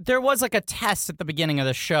occasion. There was like a test at the beginning of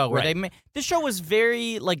the show where this show was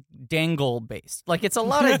very like dangle based. Like it's a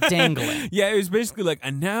lot of dangling. Yeah, it was basically like,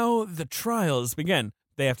 and now the trials begin.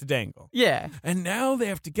 They have to dangle. Yeah. And now they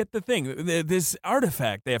have to get the thing, this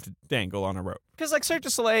artifact they have to dangle on a rope. Because like Cirque du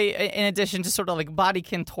Soleil, in addition to sort of like body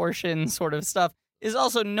contortion sort of stuff, is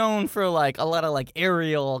also known for like a lot of like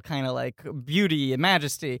aerial kind of like beauty and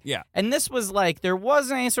majesty. Yeah. And this was like, there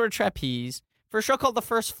wasn't any sort of trapeze. For a show called The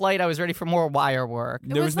First Flight, I was ready for more wire work.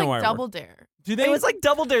 There was no like Double Dare. It was like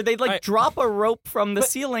Double Dare. They'd like drop a rope from the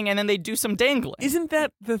ceiling and then they'd do some dangling. Isn't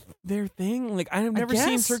that their thing? Like I've never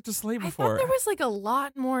seen Cirque du Soleil before. I thought there was like a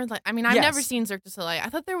lot more. Like I've never seen Cirque du Soleil. I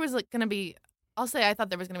thought there was like going to be. I thought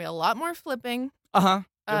there was going to be a lot more flipping. Uh-huh.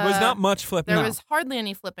 There was not much flipping. There was hardly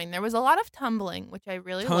any flipping. There was a lot of tumbling, which I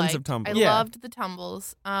really liked. Tons of tumbling. I loved the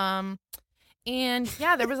tumbles. And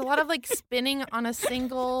yeah, there was a lot of like spinning on a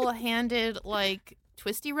single-handed like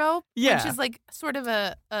twisty rope. Yeah. Which is like sort of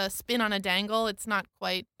a spin on a dangle. It's not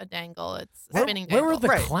quite a dangle. It's a spinning Where dangle.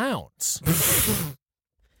 were the clowns?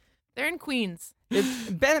 They're in Queens.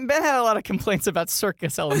 Ben had a lot of complaints about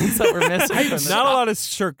circus elements that were missing. Not a lot of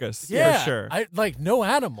circus, for sure. No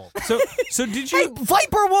animal. So did you?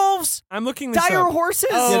 Viper wolves. I'm looking this dire up. horses.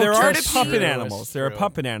 Yeah, there are turnips. puppet animals. True. There are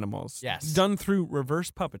puppet animals. Yes. Done through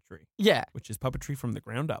reverse puppetry. Yeah, Which is puppetry from the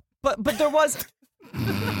ground up. but there was.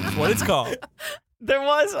 That's what it's called. There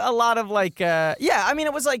was a lot of I mean,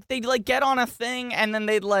 it was like they'd like get on a thing and then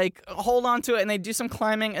they'd like hold on to it and they'd do some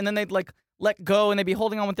climbing and then they'd like let go and they'd be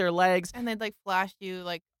holding on with their legs. And they'd like flash you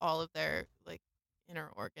like all of their like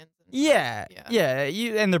inner organs. And Yeah.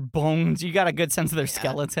 And their bones. You got a good sense of their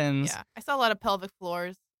skeletons. Yeah, I saw a lot of pelvic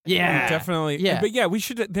floors. Yeah. Definitely. Yeah. But yeah, we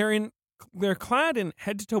should. They're clad in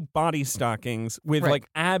head to toe body stockings with like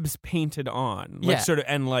abs painted on, like sort of,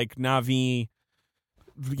 and like Na'vi.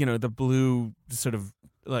 The blue sort of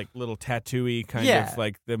like little tattooy kind of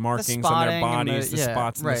like the markings on their bodies, the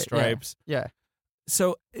spots and the stripes. Yeah.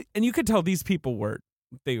 So, and you could tell these people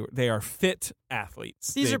they are fit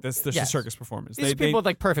athletes. This is a circus performance. These are people with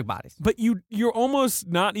like perfect bodies. But you're almost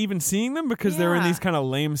not even seeing them because they're in these kind of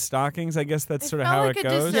lame stockings. I guess that's sort of how it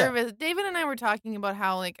goes. Disservice. David and I were talking about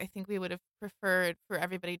how like I think we would have preferred for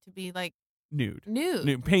everybody to be like nude,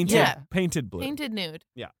 painted blue, painted nude.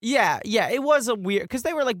 Yeah. It was a weird because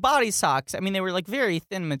they were like body socks. I mean, they were like very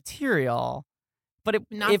thin material, but it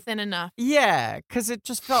not thin enough. Yeah, because it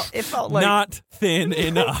felt like not thin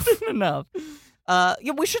enough.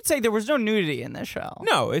 We should say there was no nudity in this show.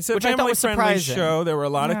 No, it's a family-friendly show. There were a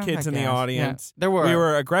lot of kids in the audience. Yeah, there were. We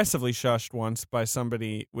were aggressively shushed once by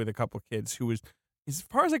somebody with a couple kids who was, as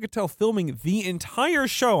far as I could tell, filming the entire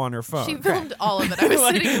show on her phone. She filmed all of it. I was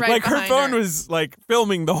sitting right like behind her phone her. was like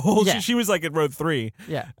filming the whole. Yeah. She was like at row 3.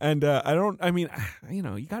 Yeah, and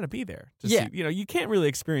you got to be there. See, you can't really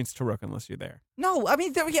experience Toruk unless you're there. No, I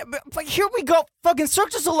mean, but here we go. Fucking Cirque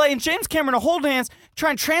du Soleil and James Cameron are holding hands,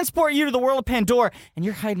 trying to transport you to the world of Pandora, and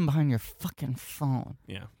you're hiding behind your fucking phone.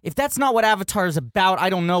 Yeah. If that's not what Avatar is about, I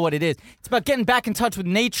don't know what it is. It's about getting back in touch with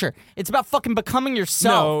nature. It's about fucking becoming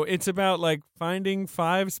yourself. No, it's about like finding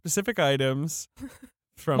 5 specific items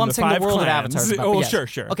from I'm the saying 5 the world clans. of Avatar. Oh, yes.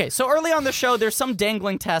 sure. Okay, so early on the show, there's some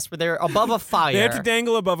dangling test where they're above a fire. They have to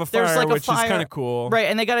dangle above a fire, There's like which fire, is kind of cool. Right,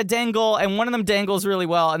 and they got to dangle, and one of them dangles really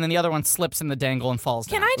well, and then the other one slips in the dangle and falls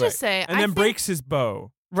down. Can I just say, and then breaks his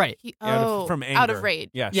bow. Right. From anger. Out of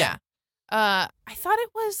rage. Yes. Yeah. I thought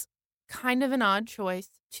it was kind of an odd choice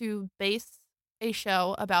to base a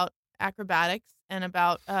show about acrobatics and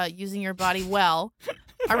about using your body well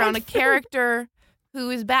around a character who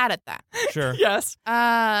is bad at that. Sure. Yes.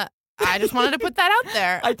 I just wanted to put that out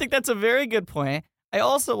there. I think that's a very good point. I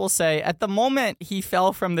also will say, at the moment he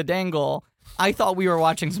fell from the dangle, I thought we were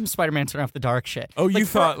watching some Spider-Man Turn Off the Dark shit. Oh, you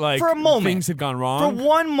thought for a moment, things had gone wrong? For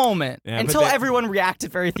one moment, Yeah, until everyone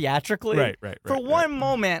reacted very theatrically. Right. For one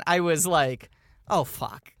moment, I was like, oh,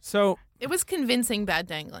 fuck. So it was convincing bad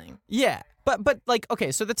dangling. Yeah. But like,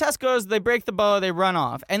 okay, so the test goes, they break the bow, they run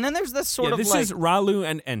off. And then there's this sort of this like... is Ralu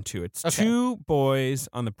and Entu. It's 2 boys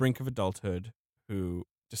on the brink of adulthood who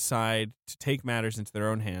decide to take matters into their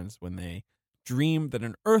own hands when they dream that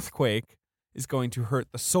an earthquake is going to hurt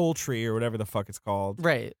the soul tree or whatever the fuck it's called.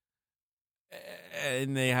 Right.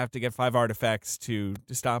 And they have to get 5 artifacts to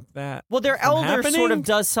stop that. Well, their elder happening? sort of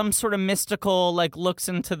does some sort of mystical, like, looks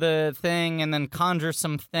into the thing and then conjures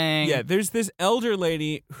something. Yeah, there's this elder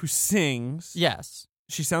lady who sings. Yes.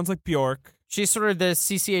 She sounds like Bjork. She's sort of the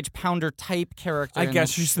CCH Pounder type character. I guess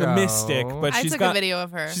she's the mystic, but I she's took got a video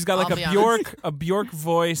of her. She's got like I'll a Bjork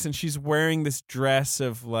voice, and she's wearing this dress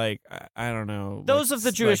of like I don't know. Those like, of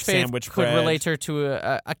the Jewish like faith sandwich could bread. relate her to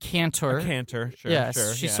a cantor. A cantor, sure. Yes,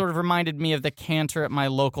 sure, she yeah. sort of reminded me of the cantor at my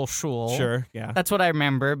local shul. Sure, yeah. That's what I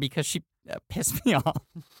remember because she pissed me off.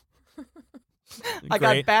 I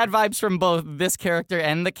got Great. bad vibes from both this character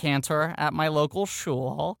and the cantor at my local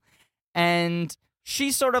shul, and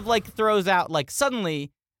she sort of like throws out like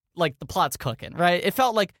suddenly like the plot's cooking, right? It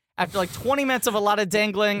felt like after like 20 minutes of a lot of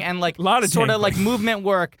dangling and like sort of like movement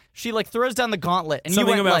work, she like throws down the gauntlet and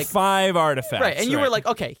Something you went about like 5 artifacts. right, and you were like,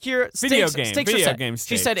 okay, here Video stakes game are set. stakes.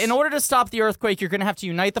 She said, in order to stop the earthquake, you're gonna have to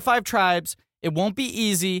unite the 5 tribes. It won't be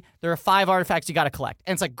easy. There are 5 artifacts you got to collect,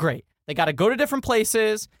 and it's like great. They got to go to different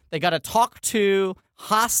places. They got to talk to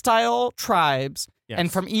hostile tribes,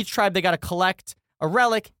 and from each tribe they got to collect a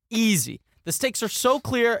relic. Easy. The stakes are so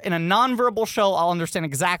clear. In a nonverbal show, I'll understand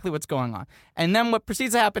exactly what's going on. And then what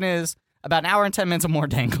proceeds to happen is about an hour and 10 minutes of more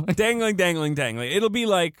dangling. Dangling. It'll be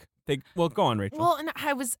like, well, go on, Rachel. Well, and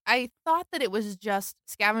I thought that it was just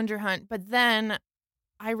scavenger hunt, but then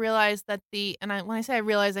I realized that when I say I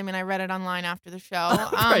realized, I mean I read it online after the show.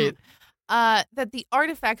 Right. That the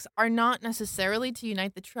artifacts are not necessarily to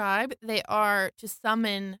unite the tribe. They are to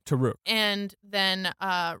summon Toruk. and then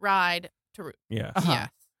ride Toruk. Yes. Yes.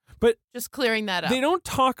 But just clearing that up. They don't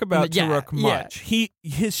talk about Toruk much.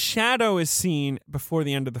 His shadow is seen before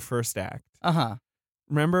the end of the first act.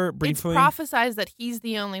 Remember briefly? It's prophesized that he's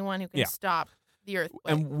the only one who can stop the earthquake.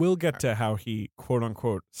 And we'll get to how he, quote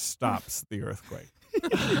unquote, stops the earthquake.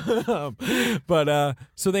 But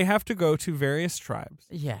so they have to go to various tribes.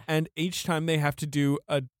 Yeah. And each time they have to do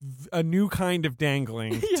a new kind of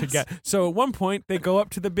dangling to get. So at one point they go up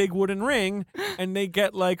to the big wooden ring and they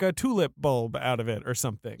get like a tulip bulb out of it or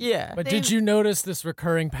something. Yeah. But did you notice this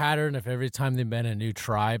recurring pattern of every time they met a new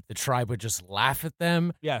tribe, the tribe would just laugh at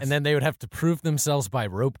them? Yes. And then they would have to prove themselves by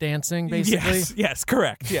rope dancing, basically? Yes,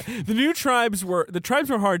 correct. Yeah. The tribes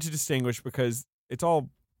were hard to distinguish because it's all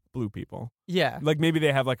blue people. Yeah. Like maybe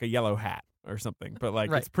they have like a yellow hat or something, but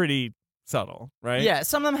like it's pretty subtle, right? Yeah.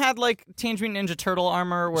 Some of them had like Teenage Mutant Ninja Turtle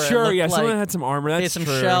armor. Where some like of them had some armor. They That's had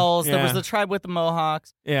true. some shells. Yeah. There was the tribe with the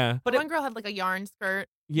mohawks. Yeah. But one girl had like a yarn skirt.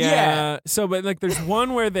 Yeah. So, but like there's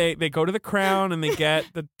one where they go to the crown and they get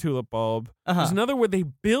the tulip bulb. There's another where they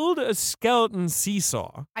build a skeleton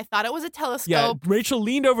seesaw. I thought it was a telescope. Yeah. Rachel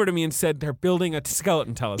leaned over to me and said they're building a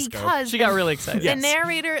skeleton telescope. Because she got really excited.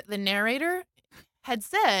 The narrator had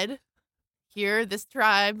said, here, this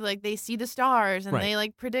tribe, like, they see the stars and they,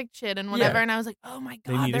 like, predict shit and whatever. And I was like, oh, my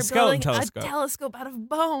God, they're building a telescope out of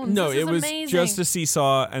bones. No, this it was amazing. just a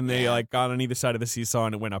seesaw, and they, like, got on either side of the seesaw,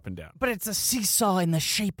 and it went up and down. But it's a seesaw in the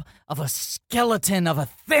shape of a skeleton of a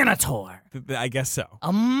Thanator. I guess so.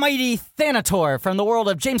 A mighty Thanator from the world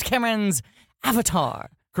of James Cameron's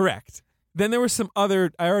Avatar. Correct. Then there were some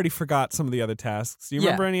other, I already forgot some of the other tasks. Do you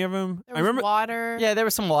remember any of them? There was water. Yeah, there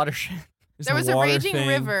was some water shit. There was a raging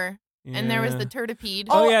river. Yeah. And there was the turtipede.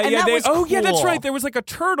 That was cool. Yeah, that's right. There was like a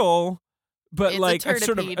turtle, but it's like a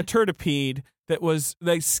sort of a turtipede that was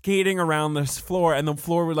like skating around this floor, and the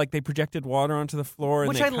floor would like they projected water onto the floor,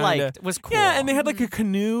 which and liked was cool. Yeah, and they had like a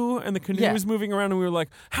canoe, and the canoe was moving around, and we were like,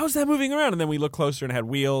 "How's that moving around?" And then we looked closer, and it had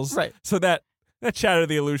wheels. Right. So that shattered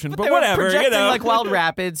the illusion. But they whatever, were projecting you know, like Wild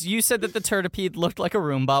Rapids. You said that the turtipede looked like a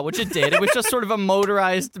Roomba, which it did. It was just sort of a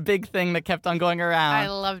motorized big thing that kept on going around. I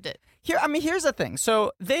loved it. Here's the thing.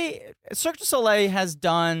 So Cirque du Soleil has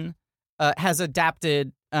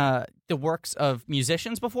adapted the works of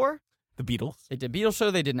musicians before. The Beatles. They did Beatles show,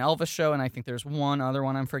 they did an Elvis show, and I think there's one other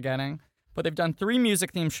one I'm forgetting. But they've done 3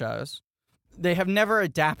 music-themed shows. They have never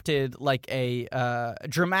adapted like a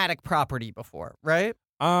dramatic property before, right?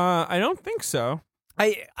 I don't think so.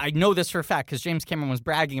 I know this for a fact because James Cameron was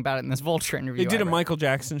bragging about it in this Vulture interview. They did a Michael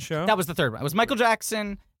Jackson show. That was the third one. It was Michael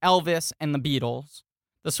Jackson, Elvis, and the Beatles.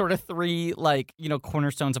 The sort of 3, like,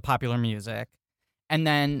 cornerstones of popular music. And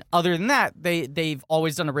then, other than that, they've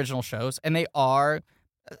always done original shows, and they are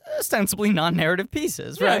ostensibly non-narrative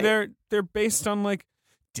pieces, right? Yeah, they're based on, like,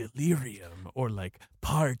 delirium or, like,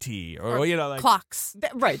 party or like... Clocks.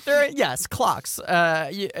 Right. Clocks,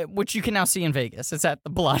 which you can now see in Vegas. It's at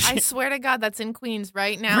the Blush. I swear to God, that's in Queens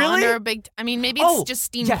right now. Really? Under a big... maybe it's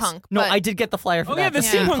just steampunk. Yes. No, I did get the flyer for that. Oh, yeah, the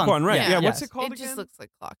steampunk one, right. Yeah, what's it called It again? just looks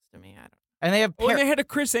like clocks to me. I don't know. And they have... and they had a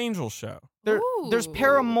Chris Angel show. There's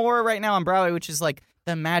Paramore right now on Broadway, which is like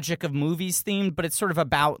the magic of movies themed, but it's sort of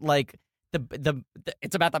about like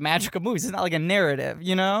it's about the magic of movies. It's not like a narrative,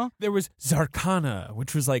 you know? There was Zarkana,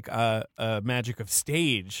 which was like a magic of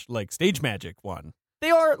stage, like stage magic one. They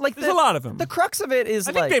are like there's a lot of them. The crux of it is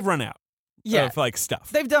I think they've run out. Of like stuff.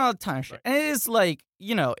 They've done a ton of shit. Right. And it is like,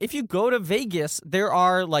 if you go to Vegas, there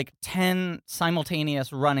are like 10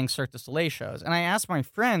 simultaneous running Cirque du Soleil shows. And I asked my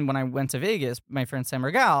friend when I went to Vegas, my friend Sam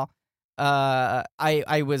Regal,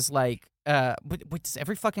 I was like, does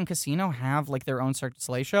every fucking casino have like their own Cirque du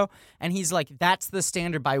Soleil show? And he's like, that's the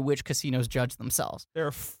standard by which casinos judge themselves. There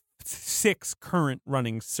are 6 current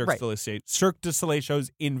running Cirque du Soleil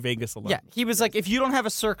shows in Vegas alone. Yeah, he was like, if you don't have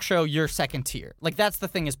a Cirque show, you're second tier. Like, that's the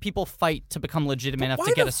thing is people fight to become legitimate enough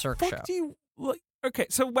to get a Cirque show. Okay,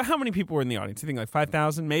 so how many people were in the audience? You think like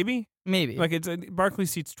 5,000 maybe? Maybe. Like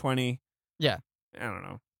Barclays seats 20. Yeah. I don't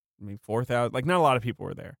know. 4,000. Like, not a lot of people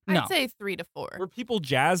were there. I'd say 3 to 4. Were people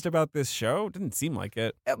jazzed about this show? Didn't seem like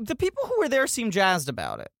it. The people who were there seemed jazzed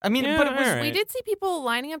about it. I mean, but it was. Right. We did see people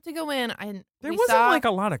lining up to go in. There wasn't like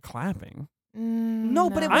a lot of clapping.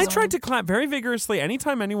 No, but it was. I tried to clap very vigorously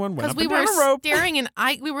anytime anyone went up we and down were a rope. Staring, and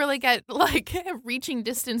we were like at reaching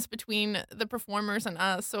distance between the performers and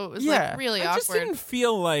us, so it was like really awkward. I just didn't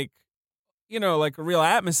feel like, like a real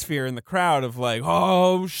atmosphere in the crowd of like,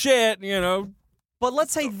 oh shit, But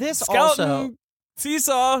let's say this skeleton, also.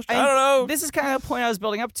 Seesaw, I don't know. This is kind of the point I was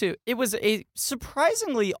building up to. It was a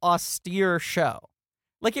surprisingly austere show.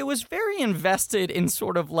 Like, it was very invested in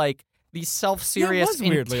sort of like the self-serious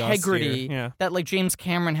integrity yeah. that like James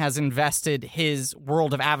Cameron has invested his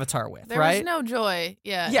world of Avatar with, there right? was no joy,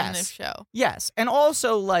 in this show. Yes, and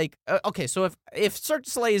also like, okay, so if Cirque du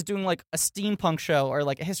Soleil is doing like a steampunk show or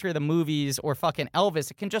like a history of the movies or fucking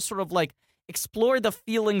Elvis, it can just sort of like explore the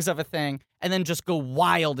feelings of a thing and then just go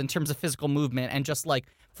wild in terms of physical movement and just like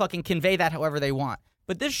fucking convey that however they want.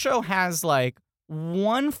 But this show has like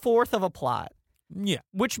 1/4 of a plot. Yeah.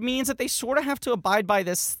 Which means that they sort of have to abide by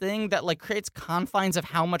this thing that like creates confines of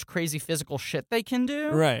how much crazy physical shit they can do.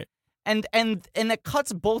 Right. And it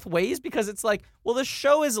cuts both ways because it's like, well, the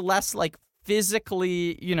show is less like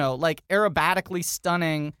physically, like aerobatically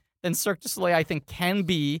stunning than Cirque du Soleil I think can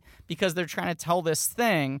be because they're trying to tell this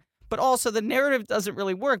thing. But also the narrative doesn't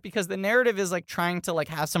really work because the narrative is like trying to like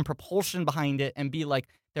have some propulsion behind it and be like,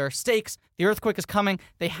 there are stakes, the earthquake is coming,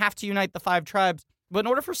 they have to unite the 5 tribes. But in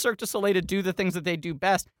order for Cirque du Soleil to do the things that they do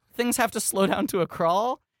best, things have to slow down to a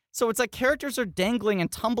crawl. So it's like characters are dangling and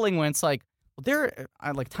tumbling when it's like, well, they're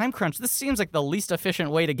like time crunch. This seems like the least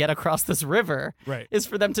efficient way to get across this river. Right. Is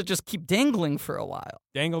for them to just keep dangling for a while.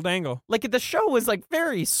 Dangle. Like the show was like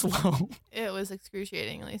very slow. It was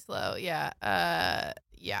excruciatingly slow. Yeah.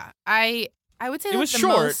 Yeah. I would say it was the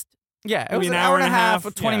short. Most. Yeah, it was an hour and a half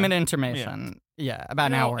with 20-minute yeah. intermission. Yeah, about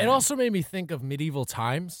an hour. It also made me think of medieval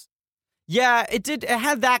times. Yeah, it did. It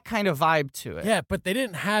had that kind of vibe to it. Yeah, but they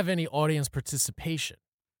didn't have any audience participation.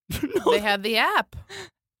 They had the app.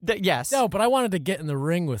 Yes. No, but I wanted to get in the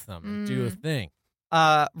ring with them and do a thing.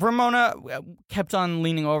 Ramona kept on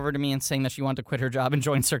leaning over to me and saying that she wanted to quit her job and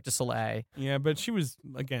join Cirque du Soleil. Yeah, but she was,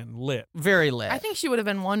 again, lit. Very lit. I think she would have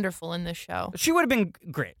been wonderful in this show. She would have been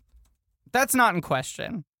great. That's not in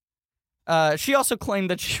question. She also claimed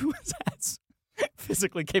that she was as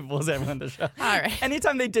physically capable as everyone in the show. All right.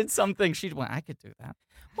 Anytime they did something, she'd went, I could do that.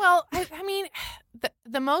 Well, I mean,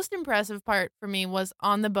 the most impressive part for me was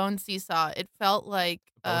on the bone seesaw. It felt like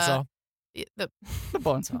Bonesaw? The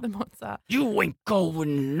bone saw. The bone saw. You ain't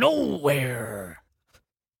going nowhere.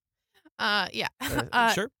 Yeah.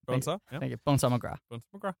 Sure. Bonesaw. Yeah. Thank you. Bonesaw McGrath. Bonesaw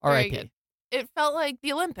McGrath. R.I.P. It felt like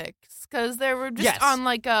the Olympics because they were just Yes. on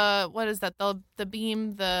like what is that? The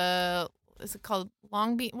beam, is it called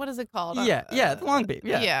long beam? What is it called? Yeah, the long beam.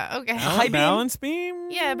 Yeah. Yeah, okay. High beam? Balance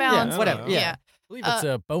beam? Yeah, balance. Yeah, whatever. beam. Yeah. I believe it's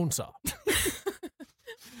a bone saw.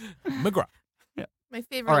 McGrath. My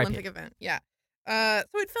favorite R.I.P. Olympic event. Yeah. So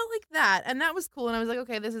it felt like that, and that was cool. And I was like,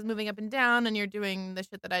 okay, this is moving up and down, and you're doing the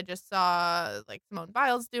shit that I just saw like Simone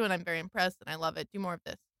Biles do, and I'm very impressed, and I love it. Do more of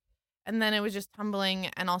this. And then it was just tumbling,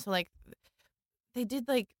 and also like they did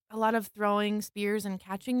like a lot of throwing spears and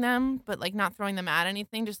catching them, but like not throwing them at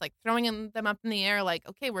anything, just like throwing them up in the air, like,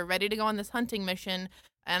 okay, we're ready to go on this hunting mission,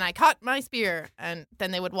 and I caught my spear, and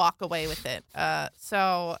then they would walk away with it.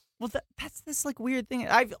 Well, that's this like weird thing.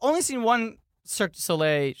 I've only seen one Cirque du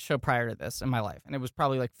Soleil show prior to this in my life, and it was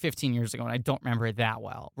probably like 15 years ago, and I don't remember it that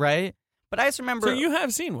well, right? But I just remember. So you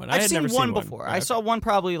have seen one. I've seen never one before. I saw one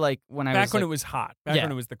probably like when I was back when like, it was hot. Back when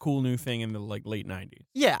it was the cool new thing in the like late 90s.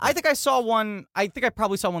 Yeah, I think I saw one. I think I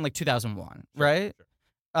probably saw one like 2001, right?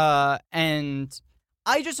 Sure. And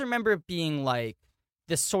I just remember it being like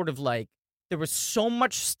this sort of like there was so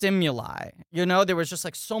much stimuli, there was just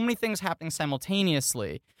like so many things happening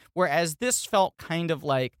simultaneously. Whereas this felt kind of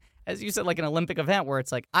like, as you said, like an Olympic event where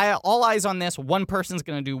it's like all eyes on this. One person's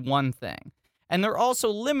going to do one thing. And they're also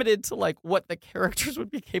limited to like what the characters would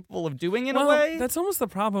be capable of doing in a way. That's almost the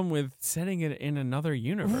problem with setting it in another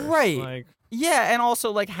universe. Right. Like, yeah, and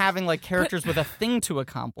also like having like characters with a thing to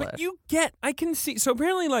accomplish. But I can see. So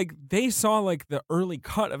apparently like they saw like the early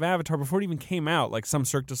cut of Avatar before it even came out, like some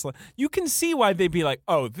Cirque du Soleil. You can see why they'd be like,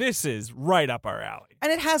 oh, this is right up our alley.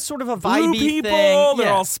 And it has sort of a Blue vibey people, thing. they're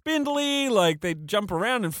Yeah. all spindly, like they jump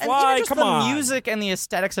around and And fly. even just Come the on. music and the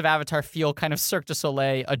aesthetics of Avatar feel kind of Cirque du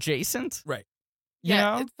Soleil adjacent. Right. You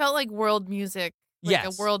yeah, know? it felt like world music, like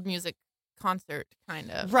Yes. a world music concert,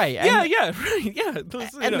 kind of. Right. Yeah, And, right.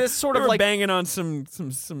 Yeah. and this sort they of were like banging on some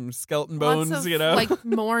skeleton bones, Lots of, like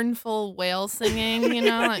mournful whale singing,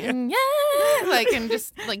 like, yeah, like, and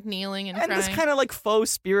just like kneeling and crying. this kind of like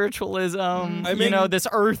faux spiritualism, I mean- this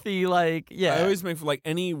earthy like I always make for like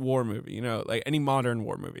any war movie, like any modern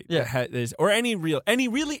war movie, Yeah. or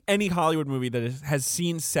any Hollywood movie that has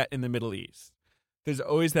scenes set in the Middle East. There's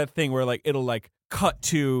always that thing where like it'll like cut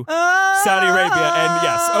to Saudi Arabia and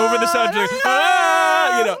yes, over the subject,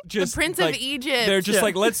 just the Prince like, of Egypt. They're just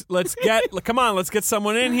like, let's get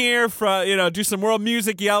someone in here, do some world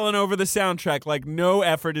music, yelling over the soundtrack. Like no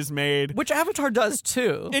effort is made. Which Avatar does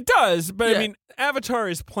too. It does, but I mean, Avatar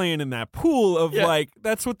is playing in that pool of like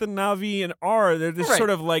that's what the Na'vi are. They're this sort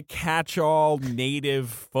of like catch-all native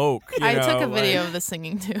folk. I took a video of the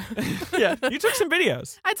singing too. Yeah, you took some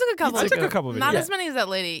videos. I took a couple. I took a couple of videos. Not as many as that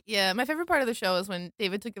lady. Yeah, my favorite part of the show is when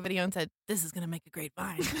David took a video and said, "This is gonna make a great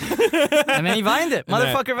vine," and then he vined it.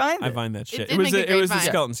 Motherfucker vined it. I vined that shit. It was the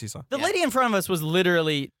skeleton seesaw. The lady in front of us was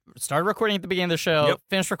literally started recording at the beginning of the show,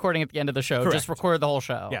 finished recording at the end of the show, Correct. just recorded the whole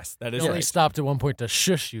show. Yes, that is She right. only stopped at one point to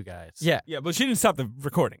shush you guys. Yeah, but she didn't stop the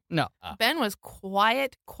recording. No. Ben was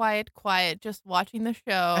quiet, just watching the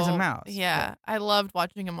show. As a mouse. Yeah, I loved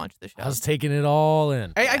watching him watch the show. I was taking it all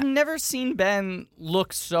in. I've never seen Ben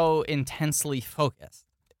look so intensely focused.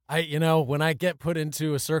 When I get put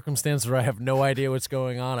into a circumstance where I have no idea what's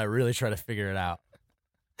going on, I really try to figure it out.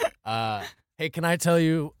 Hey, can I tell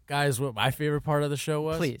you guys what my favorite part of the show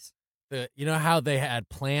was? Please. You know how they had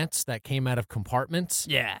plants that came out of compartments?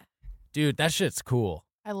 Yeah. Dude, that shit's cool.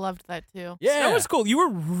 I loved that too. Yeah. That was cool. You were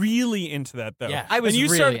really into that, though. Yeah. I was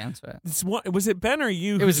really into it. Was it Ben or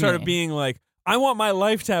you who started being like, I want my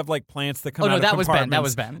life to have like plants that come out of that was Ben. compartments. That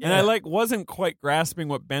was Ben. And I wasn't quite grasping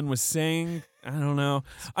what Ben was saying. I don't know.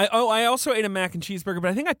 I also ate a mac and cheeseburger,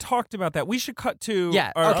 but I think I talked about that. We should cut to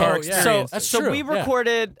our experience. So we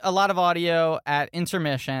recorded a lot of audio at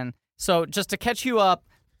intermission. So just to catch you up,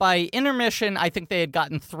 by intermission, I think they had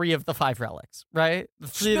gotten 3 of the 5 relics, right?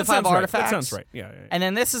 3 of the 5 artifacts. That sounds right. Yeah. And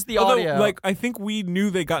then this is the audio. I think we knew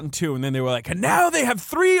they gotten 2, and then they were like, and now they have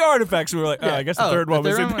 3 artifacts. And we were like, I guess the third one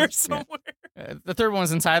was in there somewhere. The third one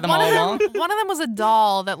was inside them all along. One of them was a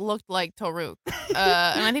doll that looked like Toruk. And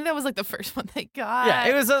I think that was like the first one they got. Yeah,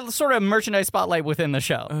 it was a sort of merchandise spotlight within the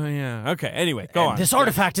show. Oh, yeah. Okay, anyway, go on. This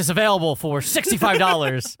artifact is available for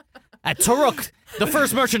 $65 at Toruk, the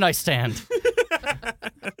first merchandise stand.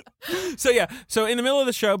 So in the middle of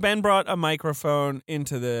the show, Ben brought a microphone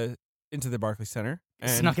into the Barclays Center.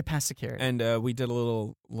 And, snuck it past security. And we did a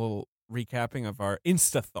little recapping of our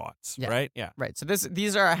Insta thoughts, right? Yeah. Right. So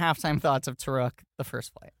these are our halftime thoughts of Toruk, the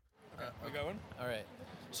first flight. We're going? All right.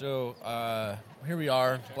 So here we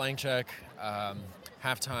are, blank check,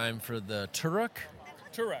 halftime for the Toruk.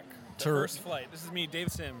 Toruk, the first flight. This is me, Dave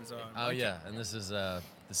Sims. And this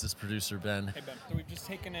is producer Ben. Hey Ben, so we've just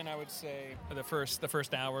taken in, I would say, the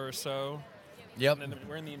first hour or so. Yep. And then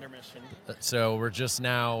we're in the intermission. So we're just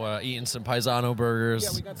now eating some Paisano burgers.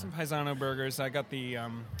 Yeah, we got some Paisano burgers. I got the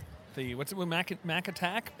what's it? Mac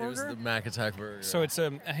Attack burger? It was the Mac Attack burger. So it's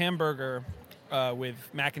a hamburger with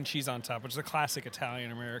mac and cheese on top, which is a classic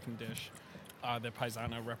Italian-American dish that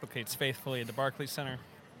Paisano replicates faithfully at the Barclays Center.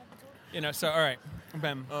 So all right,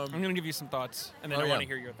 Ben, I'm going to give you some thoughts, and then I want to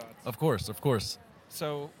hear your thoughts. Of course.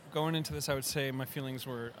 So going into this, I would say my feelings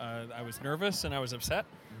were I was nervous and I was upset,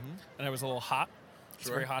 and I was a little hot. It's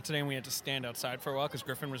very hot today, and we had to stand outside for a while because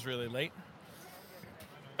Griffin was really late.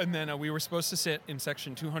 And then we were supposed to sit in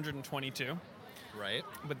section 222. Right.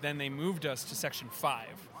 But then they moved us to section 5.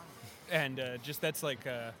 And that's like,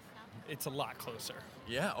 it's a lot closer.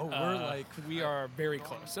 Yeah, we are very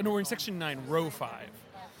close. And we're in section 9, row 5.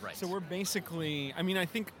 Right. So we're basically, I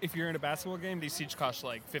think if you're in a basketball game, these seats cost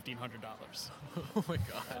like $1,500. Oh my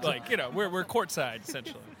God. Like, we're courtside,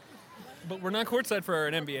 essentially. But we're not courtside for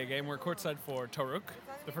an NBA game. We're courtside for Toruk,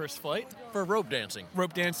 the first flight. For rope dancing.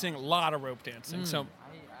 A lot of rope dancing. So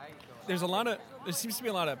there seems to be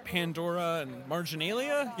a lot of Pandora and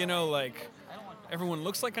marginalia, everyone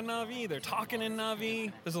looks like a Na'vi. They're talking in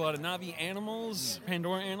Na'vi. There's a lot of Na'vi animals,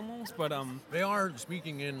 Pandora animals, but they are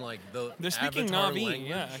speaking in they're speaking Avatar Na'vi.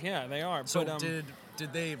 language. Yeah, they are. So but,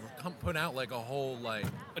 did they put out a whole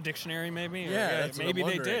a dictionary maybe? That's maybe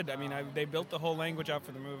what they I'm did. They built the whole language out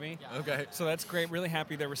for the movie. Okay. So that's great. Really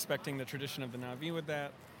happy they're respecting the tradition of the Na'vi with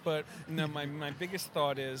that. But my biggest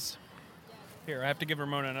thought is. Here, I have to give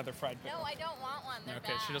Ramona another fried pickle. No, I don't want one. They're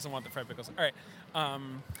okay, bad. She doesn't want the fried pickles. All right.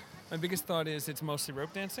 My biggest thought is it's mostly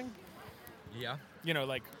rope dancing. Yeah.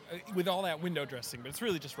 With all that window dressing, but it's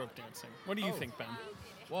really just rope dancing. What do you think, Ben?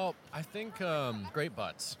 Well, I think great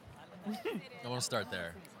butts. I want to start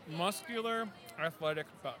there. Muscular, athletic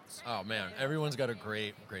butts. Oh man, everyone's got a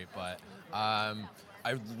great butt. I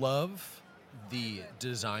love the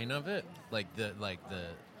design of it, the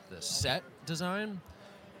set design.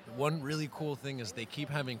 One really cool thing is they keep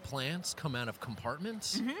having plants come out of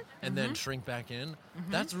compartments and then shrink back in.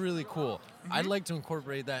 That's really cool. I'd like to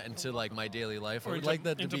incorporate that into my daily life. I would like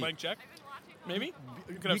that to into be blank check. Maybe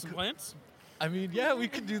you could have some plants. Yeah, we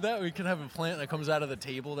could do that. We could have a plant that comes out of the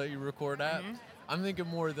table that you record at. I'm thinking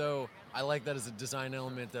more though, I like that as a design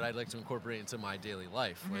element that I'd like to incorporate into my daily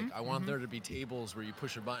life. Like, I want there to be tables where you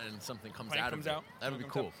push a button and something comes out of it. That would be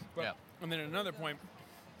cool. Yeah. And then at another point,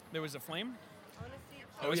 there was a flame.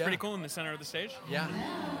 That was pretty cool in the center of the stage. Yeah.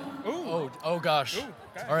 Ooh. Oh gosh. Ooh,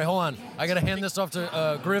 all right, hold on. I got to hand this off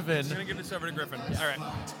to Griffin. I'm going to give this over to Griffin.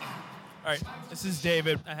 All right, this is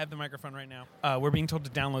David. I have the microphone right now. We're being told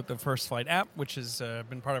to download the First Flight app, which has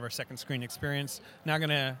been part of our second screen experience. Now I'm going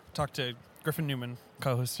to talk to Griffin Newman,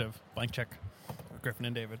 co-host of Blank Check with Griffin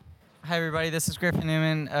and David. Hi, everybody. This is Griffin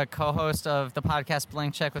Newman, a co-host of the podcast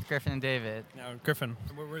Blank Check with Griffin and David. Now, Griffin,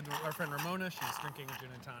 we're with our friend Ramona. She's drinking a gin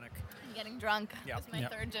and tonic. I'm getting drunk. It's my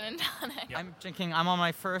third gin and tonic. I'm on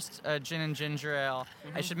my first gin and ginger ale.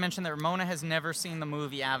 I should mention that Ramona has never seen the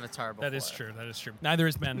movie Avatar before. That is true. Neither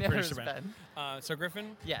has Ben. Neither has Ben. So,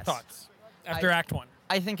 Griffin, yes. Thoughts after Act 1?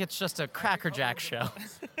 I think it's just a Cracker Jack show.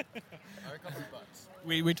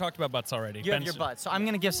 We talked about butts already. You have your butts, so I'm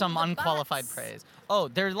going to give some unqualified praise. Oh,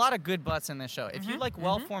 there's a lot of good butts in this show. If you like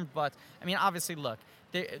well-formed butts, I mean, obviously, look,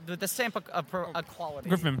 the stamp of quality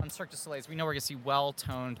Griffin. on Cirque du Soleil, we know we're going to see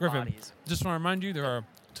well-toned Griffin, bodies. Just want to remind you, there are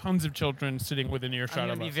tons of children sitting within earshot of us. I'm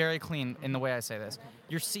going to be very clean in the way I say this.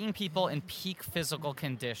 You're seeing people in peak physical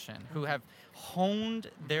condition who have honed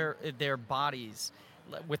their bodies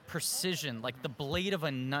with precision, like the blade of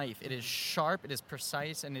a knife. It is sharp, it is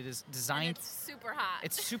precise, and it is designed... And it's super hot.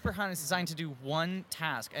 It's super hot, and it's designed to do one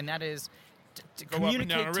task, and that is to Go up and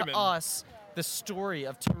communicate down a to ribbon. us the story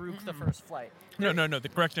of Toruk, the First Flight. No. The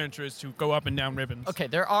correct answer is to go up and down ribbons. Okay,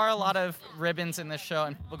 there are a lot of ribbons in this show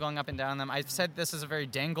and people going up and down them. I've said this is a very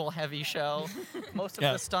dangle-heavy show. Most of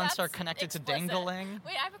the stunts are connected to dangling.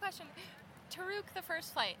 Wait, I have a question. Toruk, the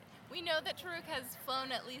First Flight. We know that Toruk has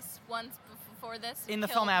flown at least once before this. In the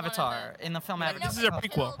film Avatar. This is a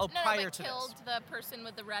prequel. Prior to killed the person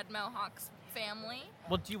with the red mohawks family.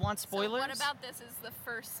 Well, do you want spoilers? So what about this is the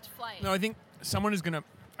first flight? No, I think someone is going to...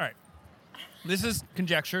 All right. This is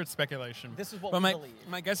conjecture. It's speculation. This is what but we believe.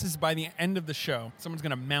 My guess is by the end of the show, someone's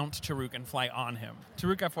going to mount Toruk and fly on him.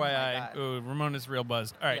 Toruk, FYI... Ramona's real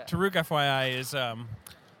buzzed. All right, Toruk, FYI, is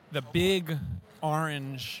the big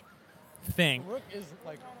orange thing. Toruk is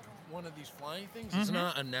like one of these flying things. It's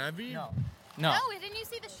not a Navi. No. Oh, didn't you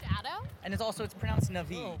see the shadow? And it's pronounced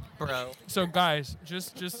Navi, bro. So, guys,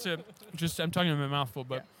 just I'm talking in my mouthful,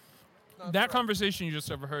 but that conversation you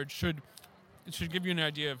just overheard should give you an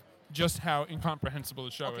idea of just how incomprehensible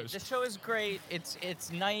the show is. The show is great.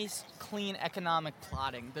 It's nice, clean, economic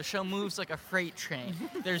plotting. The show moves like a freight train.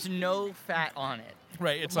 There's no fat on it.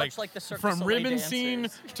 Right, it's Much like the Cirque du from Soleil ribbon dancers. scene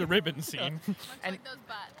to ribbon scene. Like those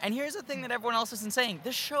butts. And here's the thing that everyone else isn't saying.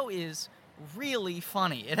 This show is really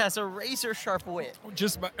funny. It has a razor-sharp wit.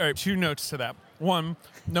 All right, 2 notes to that. 1,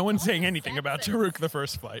 no one's saying anything about Toruk the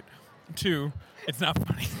First Flight. 2, it's not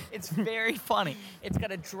funny. It's very funny. It's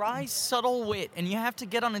got a dry, subtle wit, and you have to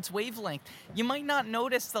get on its wavelength. You might not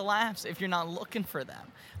notice the laughs if you're not looking for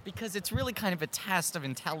them, because it's really kind of a test of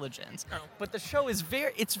intelligence. But the show is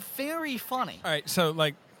very funny. All right, so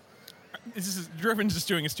Griffin's just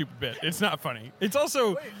doing a stupid bit. It's not funny. It's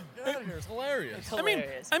also... Get out of here. It's hilarious. It's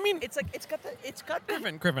hilarious. I mean, it's got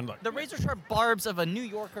Griffin, look. the razor sharp barbs of a New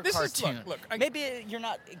Yorker cartoon. Look, maybe you're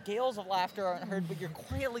not gales of laughter aren't heard, but you're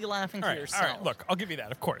quietly laughing to yourself. All right, look, I'll give you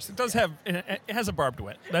that. Of course, it does have it has a barbed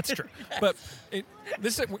wit. That's true. Yes. But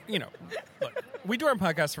look, we do our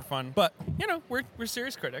podcast for fun, but we're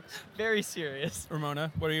serious critics. Very serious.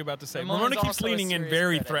 Ramona, what are you about to say? Ramona's Ramona keeps also a leaning in serious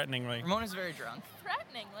very critic. threateningly. Ramona's very drunk.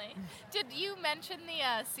 Threateningly. Did you mention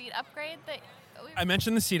the seat upgrade that? I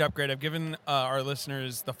mentioned the seat upgrade. I've given our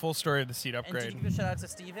listeners the full story of the seat And upgrade. did you give a shout out to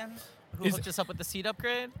Steven, who hooked us up with the seat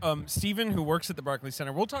upgrade? Steven, who works at the Barclays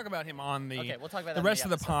Center. We'll talk about him on the we'll talk about the that rest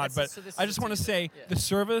in of the the pod. episode. But I just want to say the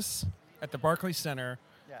service at the Barclays Center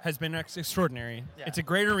has been extraordinary. Yeah. It's a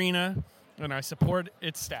great arena, and I support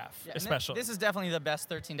its staff, especially. This is definitely the best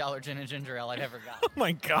 $13 gin and ginger ale I've ever got. Oh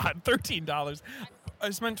my God, $13. I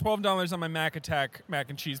spent $12 on my Mac Attack mac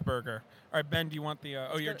and cheese burger. All right, Ben, do you want the?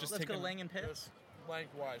 Let's go to Lang and Pitts.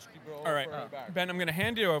 Lengthwise. Keep it All right, Ben, I'm going to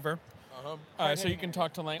hand you over. So you can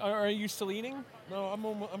talk to Lang. Are you still eating? No,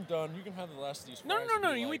 I'm done. You can have the last of these No,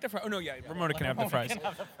 fries. you eat the fries. Oh, no, yeah, Ramona can have the fries.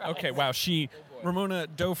 Okay, wow, Ramona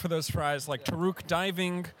dove for those fries like Toruk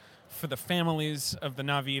diving for the families of the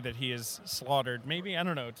Na'vi that he has slaughtered. Maybe, I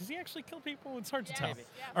don't know. Does he actually kill people? It's hard to tell. Maybe.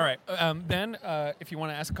 All right, Ben, if you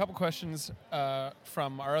want to ask a couple questions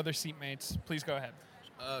from our other seatmates, please go ahead.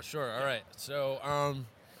 Sure, all right. So,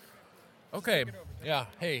 okay. Yeah,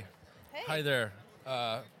 hey. Hi there.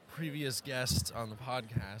 Previous guest on the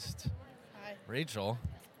podcast. Hi. Rachel.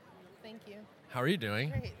 Thank you. How are you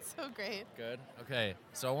doing? Great, so great. Good. Okay,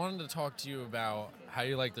 so I wanted to talk to you about how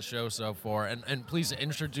you like the show so far, and please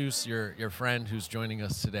introduce your friend who's joining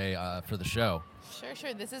us today for the show.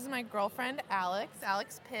 Sure. This is my girlfriend,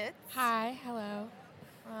 Alex Pitts. Hi, hello.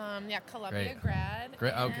 Columbia grad.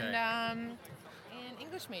 Great. Okay. And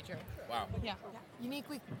English major. Wow. Yeah.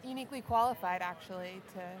 Uniquely qualified, actually,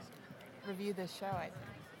 to review this show, I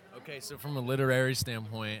think. Okay, so from a literary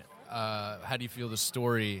standpoint, how do you feel the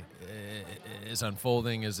story is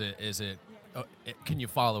unfolding? Can you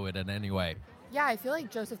follow it in any way? Yeah, I feel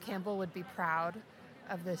like Joseph Campbell would be proud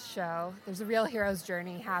of this show. There's a real hero's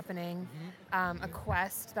journey happening, a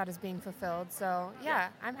quest that is being fulfilled. So, yeah,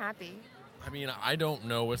 I'm happy. I mean, I don't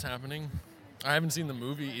know what's happening. I haven't seen the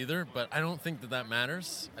movie either, but I don't think that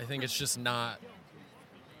matters. I think it's just not...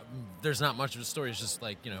 There's not much of a story. It's just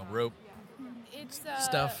like, rope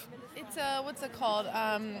stuff. It's what's it called?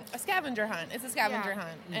 A scavenger hunt. It's a scavenger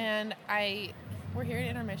hunt. And we're here at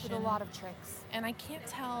intermission. With a lot of tricks. And I can't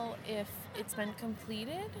tell if it's been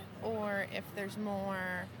completed or if there's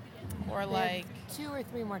more, or like 2 or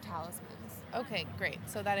 3 more talismans. Okay, great.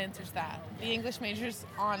 So that answers that. The English major's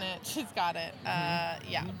on it. She's got it.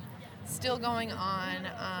 Yeah. Still going on.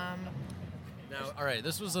 Now, all right,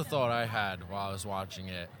 this was a thought I had while I was watching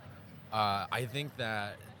it. I think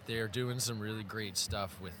that they're doing some really great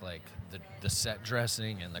stuff with like the set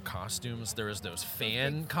dressing and the costumes. There was those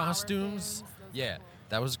fan costumes. Yeah,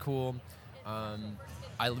 that was cool.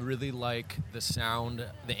 I really like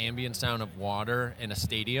the ambient sound of water in a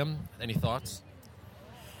stadium. Any thoughts?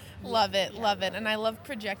 Love it. And I love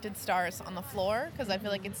projected stars on the floor because I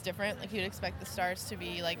feel like it's different. Like you'd expect the stars to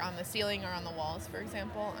be like on the ceiling or on the walls, for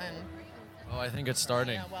example. And I think it's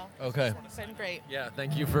starting. Yeah, well, okay. It's been great. Yeah,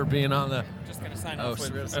 thank you for being on the... Just going to sign off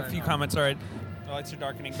with a few comments. All right. The lights are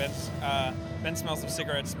darkening. Ben smells of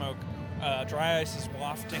cigarette smoke. Dry ice is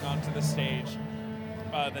wafting onto the stage.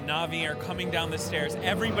 The Na'vi are coming down the stairs.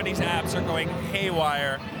 Everybody's abs are going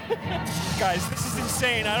haywire. Guys, this is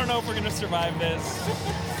insane. I don't know if we're going to survive this.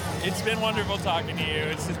 It's been wonderful talking to you.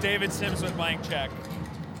 It's David Sims with Blank Check.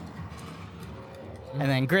 And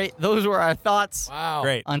then great. Those were our thoughts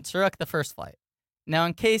Great. on Toruk, the first flight. Now,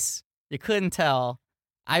 in case you couldn't tell,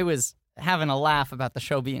 I was having a laugh about the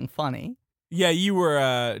show being funny. Yeah, you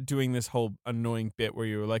were doing this whole annoying bit where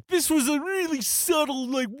you were like, this was a really subtle,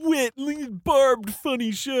 like, wet, barbed,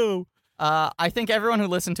 funny show. I think everyone who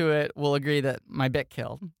listened to it will agree that my bit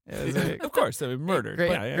killed. Of course, they were murdered.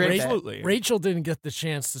 Great, absolutely. Rachel didn't get the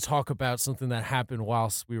chance to talk about something that happened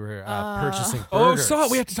whilst we were purchasing burgers.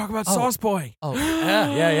 We have to talk about Sauce Boy. Oh,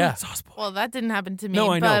 yeah. Sauce Boy. Well, that didn't happen to me.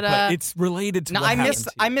 No, I know, but it's related to no, what happened to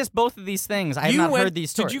you. I missed both of these things. I have not heard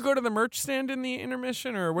these stories. Did you go to the merch stand in the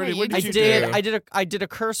intermission, or what did you do? I did a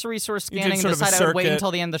cursory sort of scanning and decided I would wait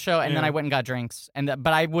until the end of the show, and then I went and got drinks.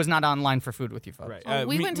 But I was not online for food with you folks. Right.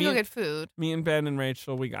 We went to go get food. Me and Ben and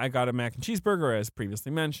Rachel, I got a mac and cheese burger, as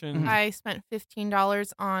previously mentioned. I spent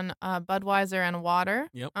 $15 on Budweiser and water.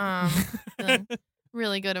 Yep. Feeling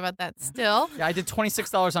really good about that still. Yeah, I did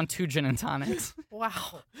 $26 on 2 gin and tonics.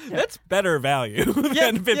 Wow. That's better value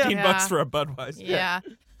than $15 for a Budweiser. Yeah.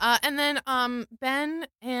 And then Ben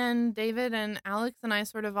and David and Alex and I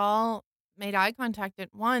sort of all made eye contact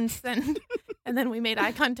at once, and then we made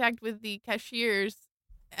eye contact with the cashiers.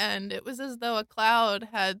 And it was as though a cloud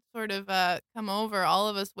had sort of come over all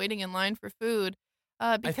of us waiting in line for food.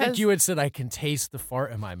 Because I think you had said, I can taste the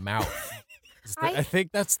fart in my mouth. I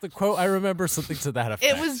think that's the quote. I remember something to that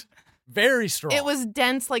effect. It was very strong. It was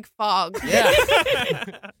dense like fog. Yeah.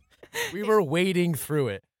 We were wading through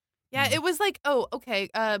it. Yeah, it was like,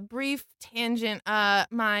 brief tangent.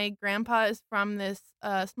 My grandpa is from this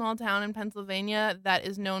small town in Pennsylvania that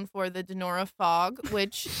is known for the Denora fog,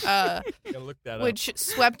 which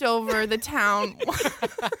swept over the town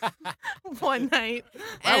one night.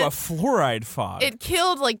 Wow, a fluoride fog. It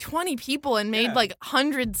killed like 20 people and made like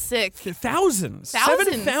 100 sick. Thousands.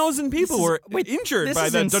 7,000 people were injured by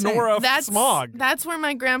the Denora smog. That's where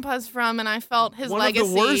my grandpa's from, and I felt his legacy. One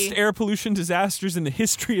of the worst air pollution disasters in the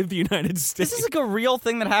history of the United States. This is like a real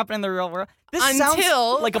thing that happened in the real world. This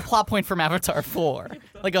sounds like a plot point from Avatar 4.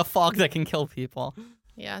 Like a fog that can kill people.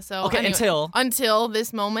 Yeah, so anyway, until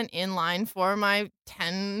this moment in line for my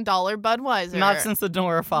 $10 Budweiser. Not since the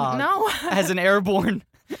Denora fog. No. As an airborne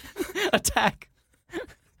attack.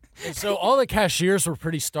 So all the cashiers were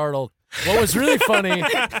pretty startled. What was really funny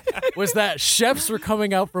was that chefs were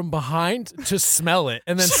coming out from behind to smell it.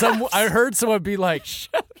 And then I heard someone be like,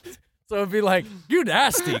 chefs. So it'd be like, you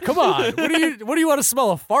nasty. Come on. What do you want to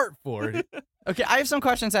smell a fart for? Okay, I have some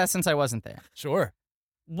questions asked since I wasn't there. Sure.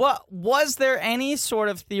 What was there any sort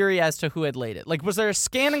of theory as to who had laid it? Like, was there a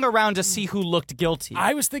scanning around to see who looked guilty?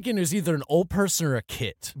 I was thinking it was either an old person or a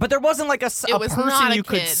kid. But there wasn't like a person you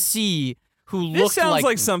could see who looked like. This sounds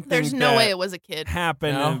like something. There's no way it was a kid.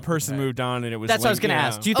 Happened and the person moved on and it was. That's what I was going to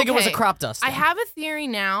ask. Do you think it was a crop duster? I have a theory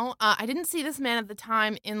now. I didn't see this man at the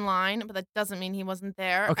time in line, but that doesn't mean he wasn't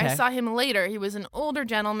there. Okay. I saw him later. He was an older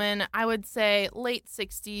gentleman. I would say late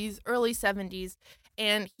 60s, early 70s,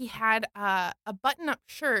 and he had a button-up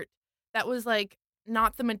shirt that was like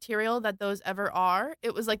not the material that those ever are.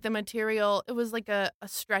 It was like the material. It was like a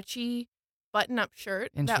stretchy button-up shirt.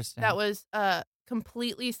 Interesting. That was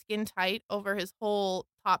completely skin tight over his whole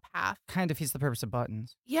top half. Kind of defeats the purpose of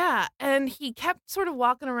buttons. Yeah, and he kept sort of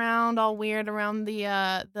walking around all weird around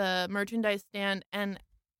the merchandise stand. And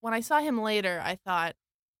when I saw him later, I thought,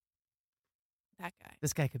 that guy.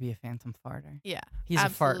 This guy could be a phantom farter. Yeah, he's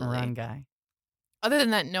absolutely. a fart and run guy. Other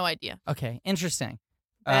than that, no idea. Okay, interesting.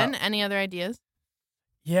 Ben, any other ideas?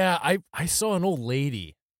 Yeah, I saw an old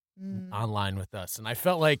lady online with us, and I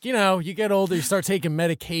felt like, you get older, you start taking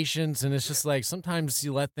medications, and it's just like sometimes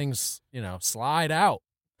you let things, slide out.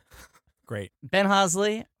 Great. Ben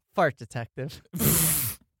Hosley, fart detective.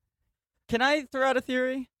 Can I throw out a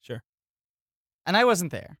theory? Sure. And I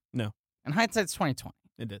wasn't there. No. And hindsight's 20/20.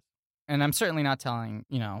 It is. And I'm certainly not telling,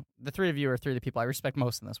 the three of you are three of the people I respect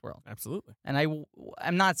most in this world. Absolutely. And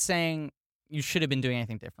I'm not saying you should have been doing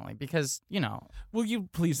anything differently because, Will you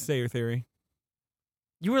please say your theory?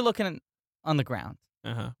 You were looking on the ground.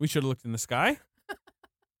 We should have looked in the sky.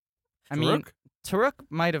 I mean, Toruk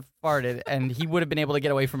might have farted, and he would have been able to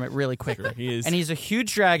get away from it really quickly. Sure, he is. And he's a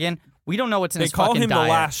huge dragon. We don't know what's in his fucking They call him diet.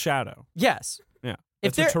 the Last Shadow. Yes. Yeah.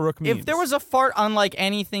 That's what Toruk means. If there was a fart unlike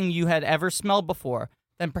anything you had ever smelled before,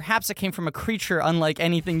 then perhaps it came from a creature unlike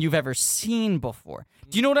anything you've ever seen before.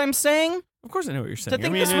 Do you know what I'm saying? Of course I know what you're saying. To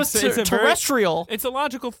think this was terrestrial. It's a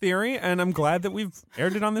logical theory, and I'm glad that we've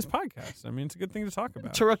aired it on this podcast. I mean, it's a good thing to talk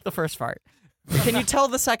about. Toruk the first fart. Can you tell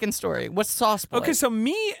the second story? What's Sauce Boy? Okay, so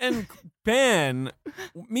me and Ben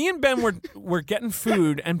were getting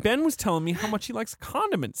food, and Ben was telling me how much he likes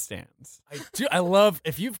condiment stands. I love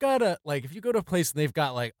if you go to a place and they've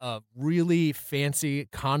got like a really fancy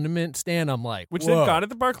condiment stand. I'm like, which whoa. they've got at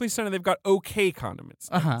the Barclays Center. They've got okay condiments.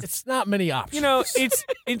 It's not many options.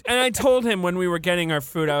 And I told him when we were getting our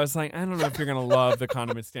food, I was like, I don't know if you're gonna love the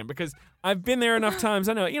condiment stand because I've been there enough times.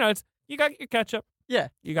 I know, it's you got your ketchup. Yeah.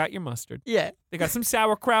 You got your mustard. Yeah. They got some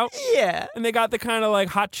sauerkraut. Yeah. And they got the kind of like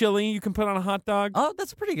hot chili you can put on a hot dog. Oh,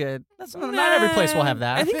 that's pretty good. Not every place will have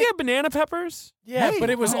that. I think they have banana peppers. Yeah, but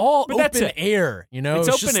it was all open air, It's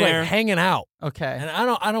just open air. like hanging out. Okay. And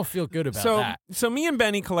I don't feel good about that. So me and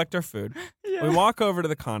Benny collect our food. Yeah. We walk over to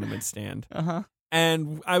the condiment stand.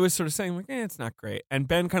 And I was sort of saying, like, it's not great. And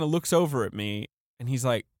Ben kind of looks over at me and he's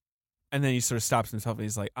like, and then he sort of stops himself and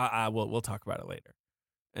he's like, we'll talk about it later.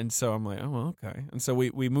 And so I'm like, oh, well, okay. And so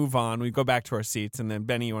we move on. We go back to our seats. And then,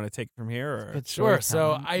 Benny, you want to take it from here? Or? Sure.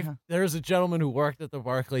 So there's a gentleman who worked at the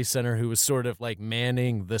Barclays Center who was sort of like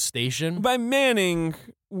manning the station. By manning,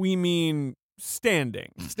 we mean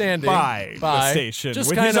standing by the station just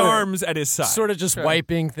with his arms at his side. Sort of just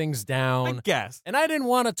wiping things down. I guess. And I didn't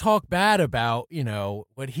want to talk bad about,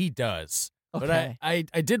 what he does. Okay. But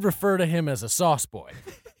I did refer to him as a sauce boy.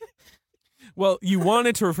 Well, you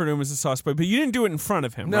wanted to refer to him as a sauce boy, but you didn't do it in front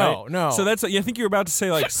of him, right? No. So that's, I think you were about to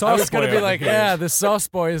say, like, sauce boy. I was going to be over like, here. yeah, the sauce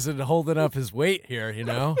boy isn't holding up his weight here,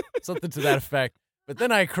 Something to that effect. But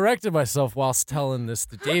then I corrected myself whilst telling this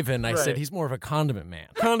to David, and I said he's more of a condiment man.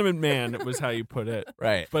 Condiment man was how you put it.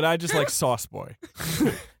 Right. But I just like sauce boy.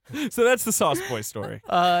 So that's the sauce boy story.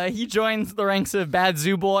 He joins the ranks of Bad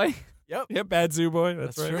Zoo Boy. Yep, Bad Zoo Boy.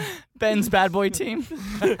 That's right. True. Ben's Bad Boy team.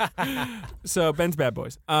 So Ben's Bad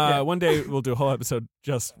Boys. One day we'll do a whole episode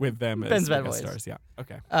just with them as Ben's Bad guest Boys. stars. Yeah.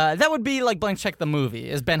 Okay. That would be like Blank Check the movie,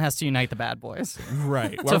 as Ben has to unite the bad boys.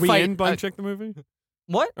 Right. To Are we fight, in Blank Check the movie?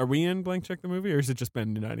 What? Are we in Blank Check the movie, or is it just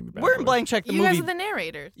Ben uniting the bad We're boys? in Blank Check the You movie. guys are the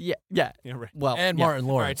narrators. Yeah. Yeah, right. Well, And yeah. Martin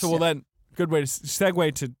Lawrence. All right. So well then, good way to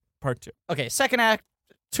segue to part 2. Okay, second act.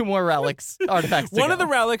 2 more relics, artifacts. One of the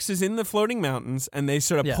relics is in the floating mountains, and they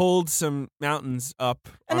sort of pulled some mountains up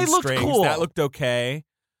And on they looked strings. cool. That looked okay.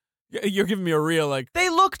 You're giving me a real like. They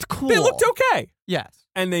looked cool. They looked okay. Yes.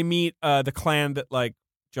 And they meet the clan that like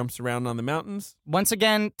jumps around on the mountains. Once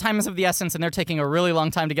again, time is of the essence, and they're taking a really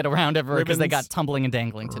long time to get around everywhere because they got tumbling and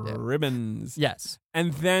dangling to do. Ribbons. Yes.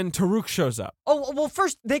 And then Toruk shows up. Oh, well,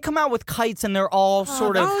 first, they come out with kites, and they're all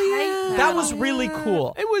sort of... That was really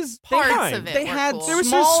cool. It was Parts fine. of it They were had cool. They were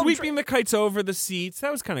small sort of sweeping the kites over the seats.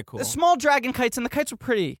 That was kind of cool. The small dragon kites, and the kites were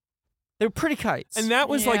pretty. They were pretty kites. And that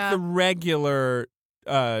was like Yeah. the regular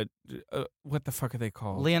what the fuck are they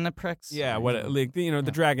called? Leoniprix? Yeah,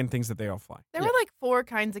 the dragon things that they all fly. There were like 4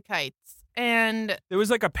 kinds of kites, and there was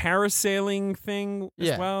like a parasailing thing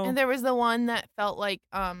as well. And there was the one that felt like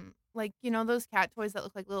those cat toys that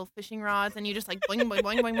look like little fishing rods, and you just like boing boing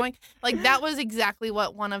boing boing boing. Like that was exactly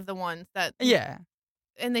what one of the ones that. Yeah.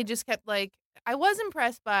 And they just kept like. I was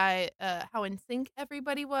impressed by how in sync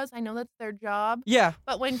everybody was. I know that's their job. Yeah.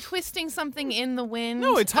 But when twisting something in the wind,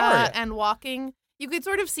 it's hard. And walking, you could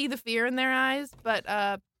sort of see the fear in their eyes. But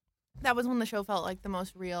that was when the show felt like the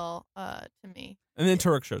most real to me. And then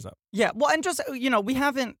Toruk shows up. Yeah. Well, and just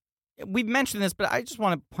we've mentioned this, but I just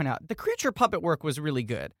want to point out the creature puppet work was really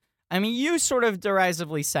good. I mean, you sort of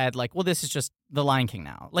derisively said, like, well, this is just The Lion King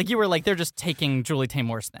now. Like, you were like, they're just taking Julie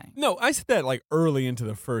Taymor's thing. No, I said that, like, early into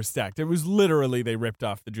the first act. It was literally they ripped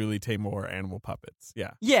off the Julie Taymor animal puppets.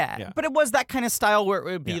 Yeah. Yeah. But it was that kind of style where it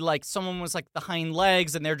would be like someone was, like, the hind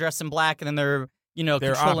legs, and they're dressed in black, and then they're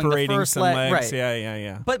controlling operating the first some leg. legs. Right.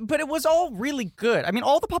 Yeah. But it was all really good. I mean,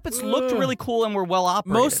 all the puppets looked really cool and were well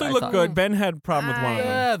operated. Mostly looked good. Ben had a problem with one of them.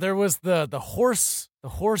 Yeah, there was the horse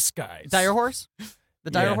guys. Dire horse? The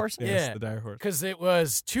dire horse? Yes, the dire horse. Because it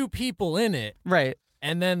was 2 people in it. Right.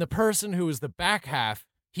 And then the person who was the back half,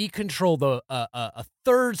 he controlled a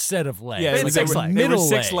third set of legs. Yeah, like they were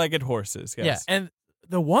 6-legged horses. Yes. Yeah. And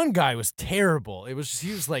the one guy was terrible. He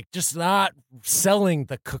was like just not selling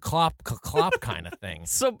the clop kind of thing.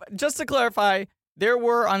 So just to clarify, there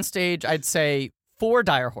were on stage, I'd say, 4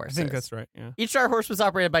 dire horses. I think that's right, yeah. Each dire horse was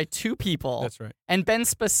operated by 2 people. That's right. And Ben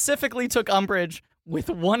specifically took umbrage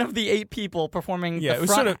with one of the 8 people performing the it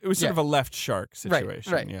was front. sort of a left shark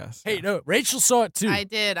situation. Right. Yes. Hey, no, Rachel saw it too. I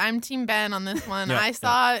did. I'm Team Ben on this one. I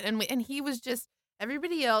saw it, and he was just.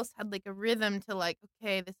 Everybody else had like a rhythm to like,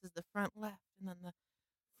 okay, this is the front left, and then the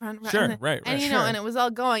front right. Sure, and right. And and it was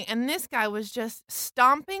all going. And this guy was just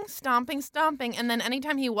stomping, and then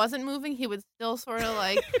anytime he wasn't moving, he would still sort of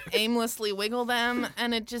like aimlessly wiggle them,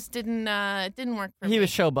 and it just didn't work for me. He was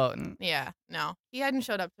showboating. Yeah, no, he hadn't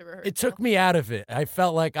showed up to rehearsal. It took me out of it. I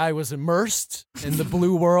felt like I was immersed in the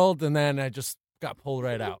blue world, and then I just got pulled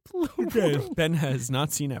right out. Okay. Ben has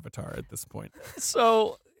not seen Avatar at this point.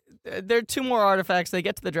 So there are 2 more artifacts. They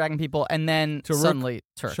get to the dragon people, and then suddenly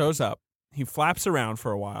Toruk shows up. He flaps around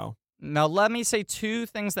for a while. Now, let me say 2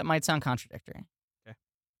 things that might sound contradictory. Okay.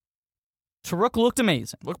 Toruk looked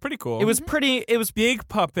amazing. Looked pretty cool. It was pretty. It was big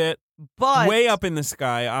puppet, but way up in the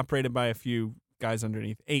sky, operated by a few guys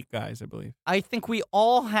underneath. 8 guys, I believe. I think we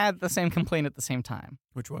all had the same complaint at the same time.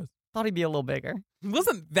 Which was? Thought he'd be a little bigger. It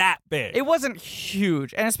wasn't that big. It wasn't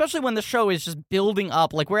huge. And especially when the show is just building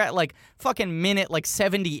up. Like, we're at, like, fucking minute, like,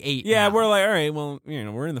 78 Yeah, now. we're like, all right, well,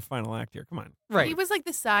 we're in the final act here. Come on. Right. He was like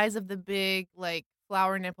the size of the big, like,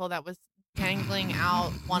 flower nipple that was dangling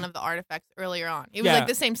out one of the artifacts earlier on. It was like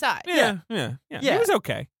the same size. Yeah. He was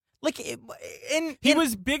okay. Like, he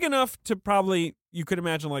was big enough to probably, you could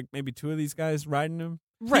imagine, like, maybe 2 of these guys riding him.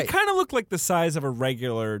 Right. He kind of looked like the size of a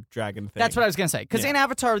regular dragon thing. That's what I was going to say. Because in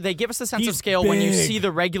Avatar, they give us a sense of scale when you see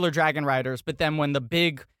the regular dragon riders, but then when the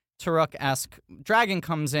big Toruk-esque dragon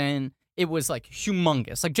comes in, it was, like,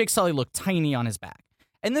 humongous. Like, Jake Sully looked tiny on his back.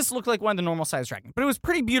 And this looked like one of the normal-sized dragons. But it was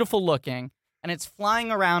pretty beautiful looking, and it's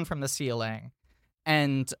flying around from the ceiling.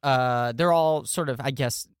 And they're all sort of, I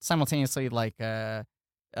guess, simultaneously, like,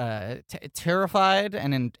 terrified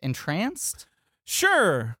and entranced.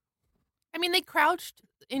 Sure. I mean, they crouched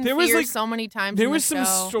in fear so many times. There was some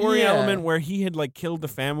story element where he had like killed the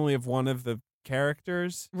family of one of the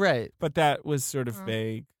characters, right? But that was sort of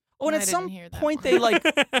vague. Oh, and at some point they like,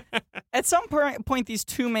 at some point these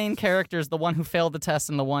 2 main characters, the one who failed the test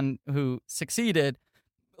and the one who succeeded,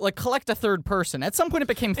 like collect a third person. At some point it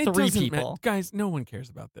became 3 people. Guys, no one cares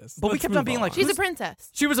about this. But we kept on being like, she's a princess.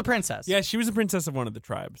 She was a princess. Yeah, she was a princess of one of the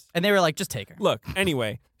tribes. And they were like, just take her. Look,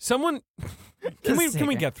 anyway, someone can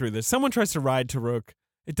we get through this? Someone tries to ride Toruk.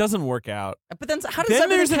 It doesn't work out. But then how does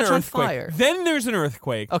everything catch on fire? Then there's an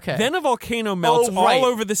earthquake. Okay. Then a volcano melts all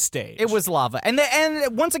over the stage. It was lava. And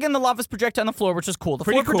once again, the lava's projected on the floor, which is cool. The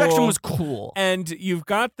floor projection was cool. And you've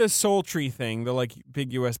got the Soul Tree thing, the like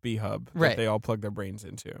big USB hub that they all plug their brains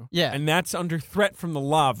into. Yeah. And that's under threat from the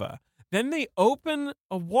lava. Then they open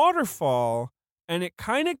a waterfall, and it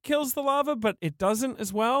kind of kills the lava, but it doesn't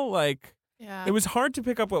as well. Like... Yeah. It was hard to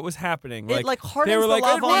pick up what was happening. It hardens they were the like,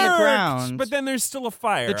 lava on the ground. But then there's still a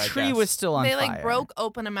fire. The tree was still on fire. They like broke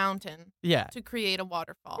open a mountain to create a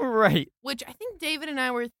waterfall. Right. Which I think David and I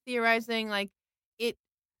were theorizing like it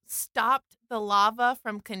stopped the lava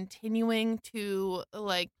from continuing to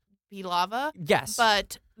like be lava. Yes.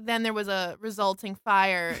 But then there was a resulting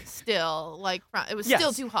fire still. Like, it was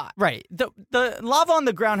still too hot. Right. The lava on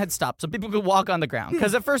the ground had stopped, so people could walk on the ground.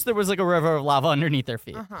 Because at first there was like a river of lava underneath their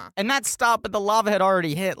feet. And that stopped, but the lava had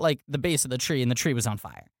already hit like the base of the tree, and the tree was on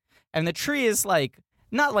fire. And the tree is like,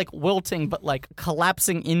 not like wilting, but like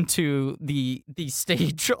collapsing into the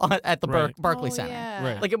stage at the Barclay Center. Yeah.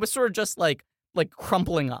 Right. Like it was sort of just like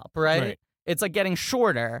crumpling up, right? It's like getting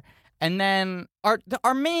shorter. And then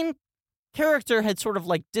our main character had sort of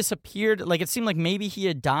like disappeared. Like it seemed like maybe he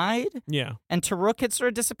had died. Yeah. And Toruk had sort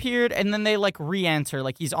of disappeared. And then they like re-enter.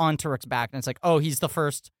 Like he's on Toruk's back. And it's like, oh, he's the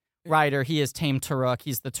first rider. He has tamed Toruk.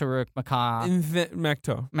 He's the Toruk Macaw.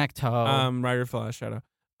 Macto. Rider of the Last Shadow.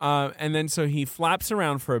 And then so he flaps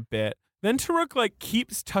around for a bit. Then Toruk like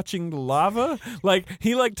keeps touching the lava. Like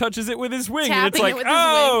he like touches it with his wing. Tapping and it's like, it with his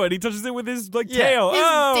oh, and he touches it with his like tail. His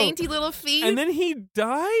oh. dainty little feet. And then he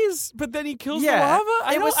dies, but then he kills the lava?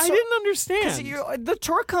 I didn't understand. The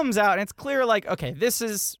Toruk comes out and it's clear like, okay, this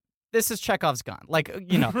is Chekhov's gun. Like,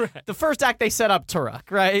 you know, the first act they set up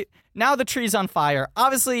Toruk, right? Now the tree's on fire.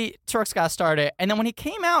 Obviously, Toruk's got started. And then when he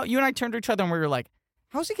came out, you and I turned to each other and we were like,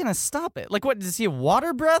 how's he gonna stop it? Like, what, does he have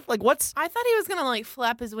water breath? Like, what's... I thought he was gonna, like,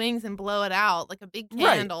 flap his wings and blow it out like a big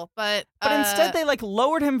candle, but... But instead, they, like,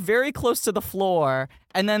 lowered him very close to the floor,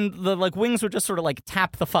 and then the, like, wings would just sort of, like,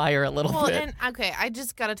 tap the fire a little bit. And, okay, I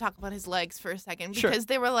just gotta talk about his legs for a second, because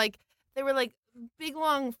they were, like, big,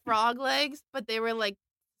 long frog legs, but they were, like,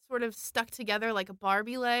 sort of stuck together like a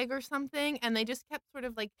Barbie leg or something, and they just kept sort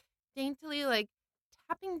of, like, daintily, like,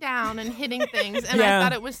 tapping down and hitting things, and I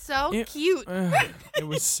thought it was so cute. It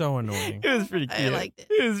was so annoying. It was pretty cute. I liked it.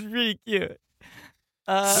 It was pretty cute.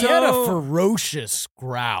 He had a ferocious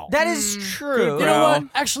growl. That is true. You know what?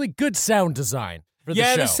 Actually, good sound design for the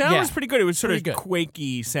show. The sound was pretty good. It was sort of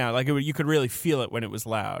quaky sound. Like you could really feel it when it was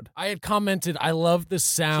loud. I had commented, I love the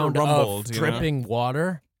sound sort of rumbled, of dripping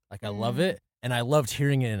water. Like, I love it. And I loved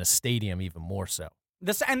hearing it in a stadium even more so.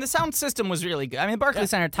 And the sound system was really good. I mean, Barclay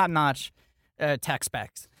Center, top-notch tech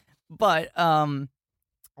specs. But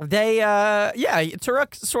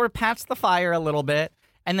Toruk sort of pats the fire a little bit,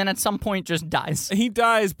 and then at some point just dies. He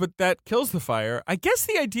dies, but that kills the fire. I guess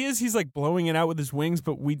the idea is he's like blowing it out with his wings,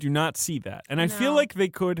 but we do not see that. And I feel like they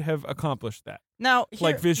could have accomplished that. Now,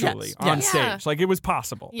 like visually on stage. Like it was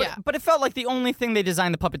possible. Yeah. But it felt like the only thing they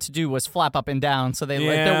designed the puppet to do was flap up and down, so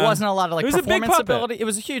there wasn't a lot of like performance ability. It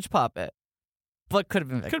was a huge puppet. But could have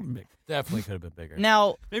been bigger. Could have been bigger. Definitely could have been bigger.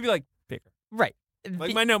 Now, maybe like bigger. Right.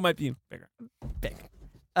 Like my note might be bigger. Big.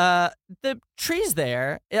 The trees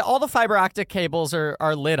there, all the fiber optic cables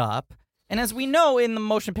are lit up. And as we know in the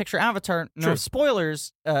motion picture Avatar, no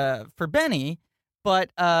spoilers for Benny,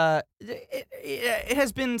 but it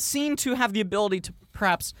has been seen to have the ability to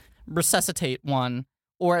perhaps resuscitate one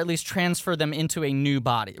or at least transfer them into a new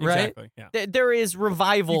body, right? Exactly, yeah. There is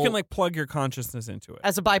revival. You can like plug your consciousness into it.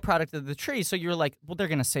 As a byproduct of the tree. So you're like, well, they're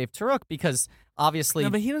going to save Toruk because obviously...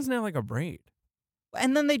 No, but he doesn't have like a braid.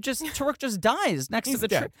 And then Toruk just dies next to the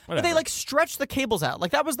tree. But they like stretch the cables out.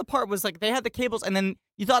 Like that was the part was like they had the cables and then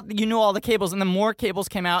you thought that you knew all the cables and then more cables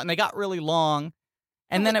came out and they got really long.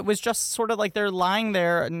 And then it was just sort of like they're lying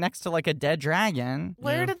there next to like a dead dragon.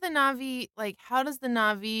 Where did the Na'vi, like, how does the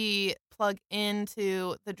Na'vi plug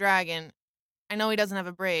into the dragon? I know he doesn't have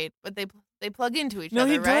a braid, but they plug into each other, right?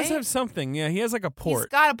 No, he does have something. Yeah, he has like a port. He's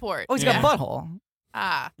got a port. Oh, he's got a butthole.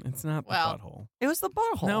 Ah. It's not the butthole. It was the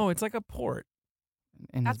butthole. No, it's like a port.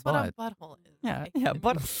 That's what a butthole is. Yeah,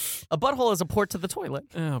 but a butthole is a port to the toilet.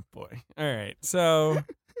 Oh, boy. All right. So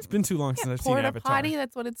it's been too long since I've seen Avatar. Porta-potty,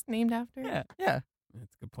 that's what it's named after? Yeah.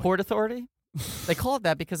 That's a good point. Port Authority? They call it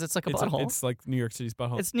that because it's like a butthole. It's like New York City's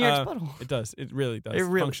butthole. It's New York's butthole. It does. It really does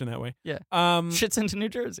function that way. Yeah. Shits into New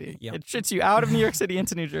Jersey. Yeah. It shits you out of New York City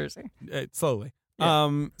into New Jersey. Slowly.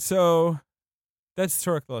 Yeah. So that's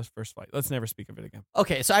Toruk the First Flight. Let's never speak of it again.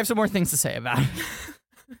 Okay, so I have some more things to say about it.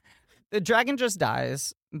 The dragon just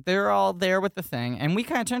dies. They're all there with the thing, and we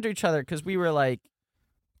kind of turned to each other because we were like,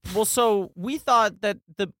 well, so we thought that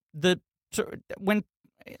when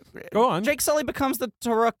Go on. Jake Sully becomes the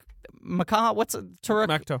Toruk Macaw, what's it?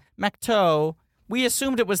 Toruk Macto. We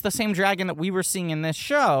assumed it was the same dragon that we were seeing in this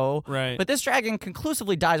show. Right. But this dragon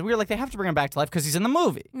conclusively dies. We were like, they have to bring him back to life because he's in the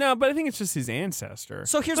movie. No, but I think it's just his ancestor.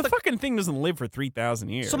 So here's the fucking thing doesn't live for 3,000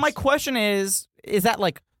 years. So my question is that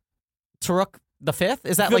like Toruk the Fifth?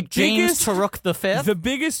 Is that like James Toruk the Fifth? The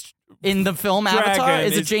biggest in the film Avatar?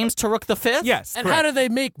 Is it James Toruk the Fifth? Yes. And how do they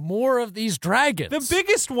make more of these dragons? The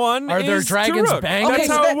biggest one Are there is dragons Toruk. banging? That's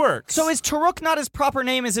how it works. So is Toruk not his proper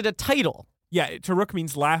name? Is it a title? Yeah, Toruk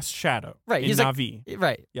means last shadow. Right. In He's Na'vi. Like,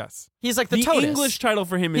 right. Yes. He's like the TOTUS. English title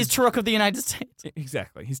for him is... He's Toruk of the United States.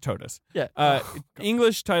 Exactly. He's TOTUS. Yeah.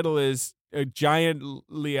 English title is giant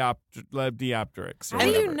Lepidopteryx. How do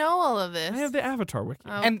you know all of this? I have the Avatar wiki.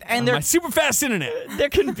 Oh. And my super fast internet. There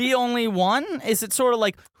can be only one? Is it sort of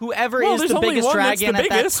like whoever is there's the only biggest one that's dragon the at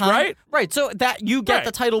biggest, that time? right? Right, so that you get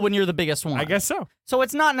the title when you're the biggest one. I guess so. So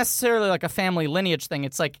it's not necessarily like a family lineage thing.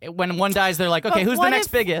 It's like when one dies, they're like, okay, But who's the next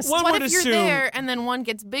biggest? One What would if you're assume- there and then one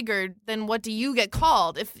gets bigger? Then what do you get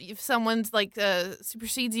called if someone's like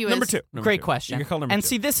supersedes you? Number as... two. Number Great two. question. You can call number and two.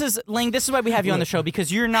 see, this is Ling. This is why we have you on the show,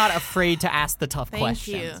 because you're not afraid to ask the tough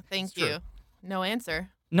questions. Thank you. No answer.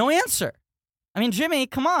 No answer. I mean, Jimmy,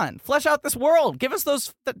 come on, flesh out this world. Give us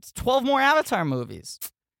those 12 more Avatar movies.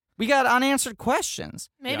 We got unanswered questions.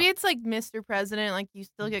 Maybe it's like Mr. President. Like you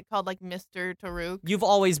still get called like Mr. Toruk. You've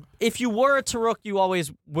always, if you were a Toruk, you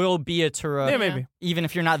always will be a Toruk. Yeah, maybe. Even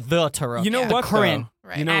if you're not the Toruk. You know the what, current though?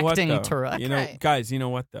 Right. You know what, acting though? Toruk. You know, Right. guys, you know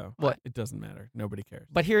what, though? What? It doesn't matter. Nobody cares.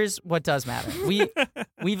 But here's what does matter.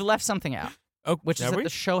 We've left something out, Oh, which is have that we? the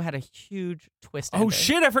show had a huge twist. Oh, ending.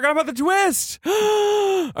 shit, I forgot about the twist.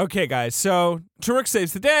 Okay, guys, so Toruk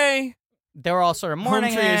saves the day. They were all sort of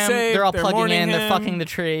mourning tree is him. saved, They're all they're plugging mourning in. They're him. fucking the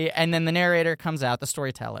tree, and then the narrator comes out, the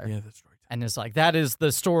storyteller, Yeah, that's right. and is like, "That is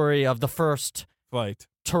the story of the first Flight.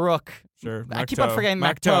 Toruk." Sure. I keep on Makto. forgetting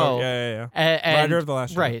Makto. Makto. Yeah. And, Rider of the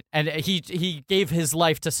Last Dragon. right, and he gave his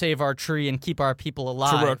life to save our tree and keep our people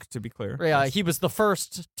alive. Toruk, to be clear. Yeah, Yes. he was the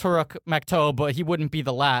first Toruk Makto, but he wouldn't be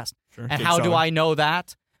the last. Sure. And Big how do seller. I know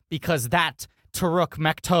that? Because that Toruk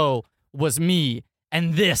Makto was me,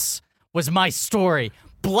 and this was my story.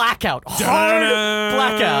 Blackout, hard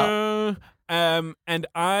blackout. And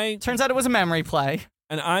I Turns out it was a memory play.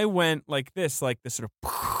 went like this sort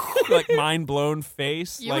of like mind blown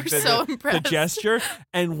face, You like were the, so the impressed. gesture,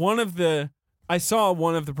 and I saw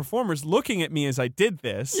one of the performers looking at me as I did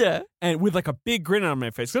this, Yeah. and with like a big grin on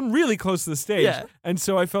my face. 'Cause I'm really close to the stage, Yeah. and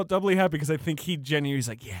so I felt doubly happy because I think he genuinely was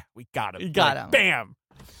like, "Yeah, we got him, You got Like, him. bam."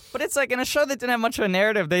 But it's like in a show that didn't have much of a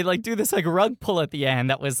narrative, they like do this like rug pull at the end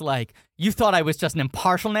that was like, you thought I was just an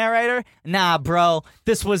impartial narrator? Nah, bro,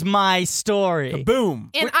 this was my story. Boom.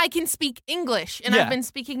 And I can speak English, and Yeah. I've been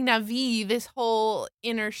speaking Na'vi this whole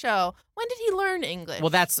inner show. When did he learn English? Well,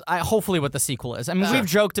 that's hopefully what the sequel is. I mean, Sure. we've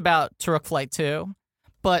joked about Toruk Flight 2,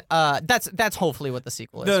 but that's hopefully what the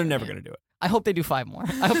sequel is. They're never gonna do it. I hope they do 5 more.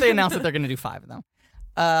 I hope they announce that they're going to do 5 of them.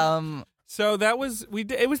 So that was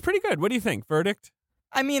it was pretty good. What do you think? Verdict?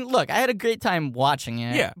 I mean, look, I had a great time watching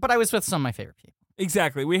it. Yeah. But I was with some of my favorite people.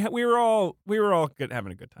 Exactly. We were all good,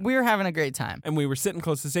 having a good time. We were having a great time. And we were sitting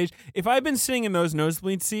close to the stage. If I'd been sitting in those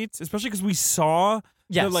nosebleed seats, especially because we saw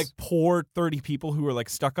the like poor 30 people who were like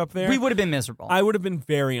stuck up there, We would have been miserable. I would have been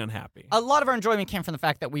very unhappy. A lot of our enjoyment came from the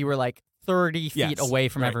fact that we were like 30 feet Yes, away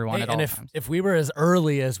from right. everyone Hey, at and all if, times. if we were as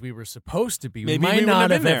early as we were supposed to be, Maybe we we might wouldn't not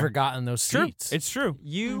have have been there. ever gotten those True. seats. It's true.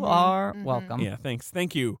 You are Mhm. welcome. Yeah, thanks.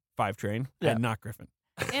 Thank you, 5 Train, Yeah. and not Griffin.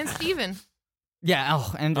 and Steven. Yeah.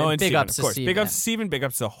 Oh, and And big Steven, ups of to course. Steven. Big ups to Steven. Big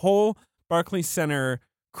ups to the whole Barclays Center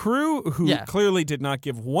crew who Yeah. clearly did not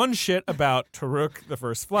give one shit about Toruk, the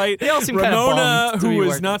first flight. They all seem kinda Ramona, bummed to who be was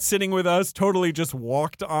working. not sitting with us, totally just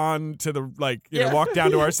walked on to the walked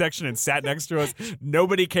down to our section and sat next to us.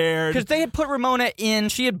 Nobody cared. Because they had put Ramona in.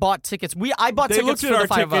 She had bought tickets. I bought They tickets looked for at the our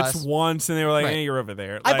 5 of tickets us. once and they were like, Right. "Hey, you're over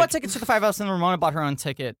there." I Like, bought tickets for the 5 of us, and then Ramona bought her own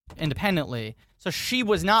ticket independently. So she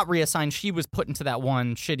was not reassigned. She was put into that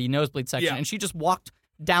one shitty nosebleed section, Yeah. and she just walked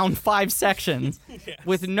down 5 sections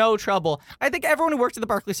with no trouble. I think everyone who worked at the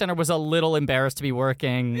Barclays Center was a little embarrassed to be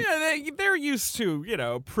working. Yeah, they're used to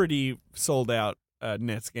pretty sold out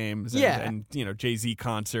Nets games and, Yeah. and Jay-Z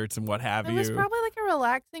concerts and what have It you. was probably like a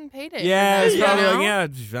relaxing payday. Yeah, for it's them, probably you like,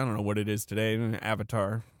 know? I don't know what it is today.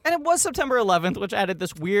 Avatar. And it was September 11th, which added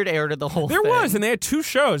this weird air to the whole There thing. was, and they had 2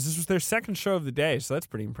 shows. This was their second show of the day, so that's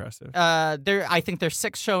pretty impressive. I think there's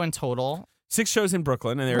 6 shows in total. 6 shows in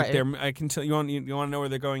Brooklyn, and Right. they're I can tell you want to know where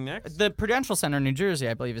they're going next? The Prudential Center in New Jersey,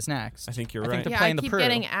 I believe, is next. I think you're I right. think they're Yeah, playing I the keep Peru.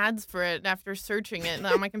 getting ads for it after searching it.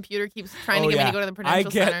 Now my computer keeps trying Oh, to get yeah. me to go to the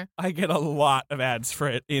Prudential Center. I get a lot of ads for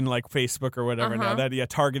it in like Facebook or whatever now. Uh-huh. That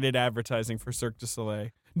targeted advertising for Cirque du Soleil,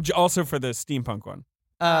 also for the steampunk one.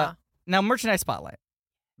 Now, merchandise spotlight.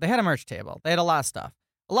 They had a merch table. They had a lot of stuff.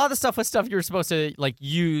 A lot of the stuff was stuff you were supposed to like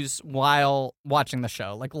use while watching the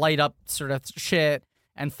show, like light up sort of shit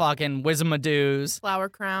and fucking Wizamadoos. Flower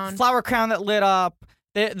crown. Flower crown that lit up.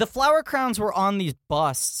 The flower crowns were on these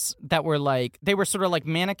busts that were like, they were sort of like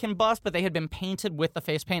mannequin busts, but they had been painted with the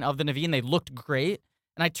face paint of the Na'vi, and they looked great.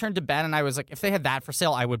 And I turned to Ben and I was like, if they had that for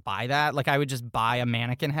sale, I would buy that. Like, I would just buy a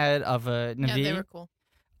mannequin head of a Na'vi. Yeah, they were cool.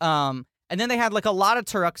 And then they had like a lot of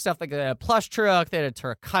Toruk stuff, like a plush Toruk. They had a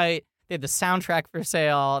Toruk kite. They had the soundtrack for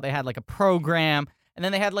sale. They had like a program. And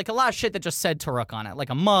then they had like a lot of shit that just said Toruk on it, like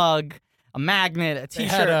a mug. a magnet, a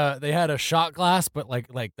T-shirt. They had a shot glass, but like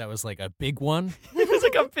that was like a big one. It was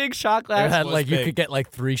like a big shot glass. It had like big. You could get like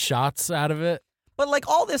 3 shots out of it. But like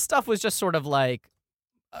all this stuff was just sort of like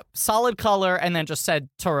solid color, and then just said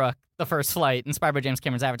Toruk, the first flight, inspired by James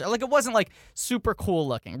Cameron's Avatar. Like it wasn't like super cool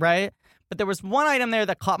looking, right? But there was one item there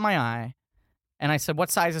that caught my eye. And I said, what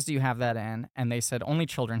sizes do you have that in? And they said, only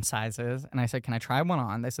children's sizes. And I said, can I try one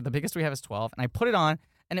on? They said, the biggest we have is 12. And I put it on,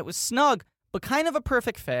 and it was snug, but kind of a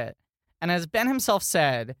perfect fit. And as Ben himself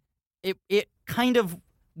said, it kind of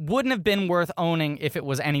wouldn't have been worth owning if it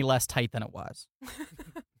was any less tight than it was.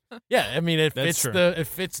 Yeah, I mean, it fits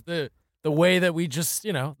the way that we just,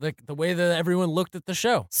 the way that everyone looked at the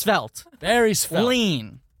show. Svelte. Very svelte.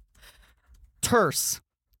 Lean. Terse.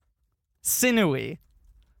 Sinewy.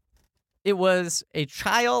 It was a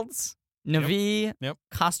child's Na'vi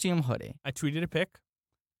costume hoodie. I tweeted a pic.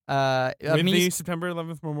 With the September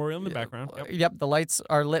 11th memorial in the background. Yep, the lights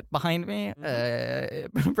are lit behind me,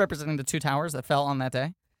 representing the 2 towers that fell on that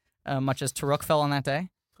day, much as Toruk fell on that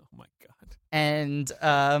day. Oh my god! And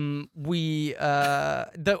the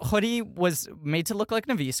hoodie was made to look like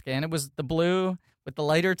Na'vi skin. It was the blue with the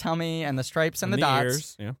lighter tummy and the stripes and the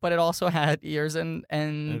dots. Ears, but it also had ears and a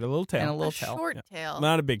little tail. And a little a tail. Short tail.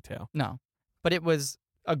 Not a big tail. No, but it was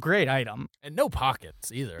a great item. And no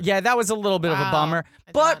pockets either. Yeah, that was a little bit of a bummer.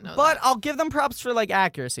 But that. I'll give them props for like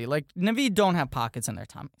accuracy. Like Na'vi don't have pockets in their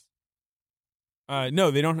tummies.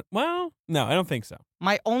 No, they don't. Well, no, I don't think so.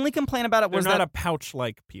 My only complaint about it was they're not that a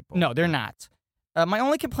pouch-like people. No, they're not. My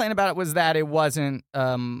only complaint about it was that it wasn't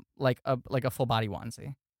like a full body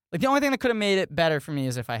onesie. Like the only thing that could have made it better for me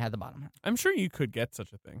is if I had the bottom half. I'm sure you could get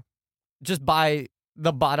such a thing. Just buy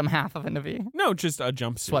the bottom half of a Na'vi. No, just a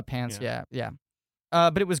jumpsuit. Sweatpants, yeah.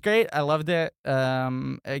 But it was great. I loved it.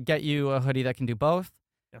 Get you a hoodie that can do both.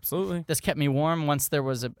 Absolutely. This kept me warm once there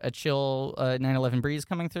was a chill 9/11 breeze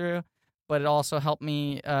coming through. But it also helped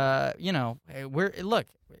me, look,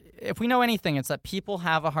 if we know anything, it's that people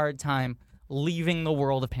have a hard time leaving the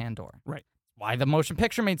world of Pandora. Right. Why the motion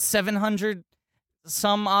picture made $700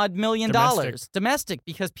 some odd million domestic,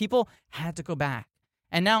 because people had to go back.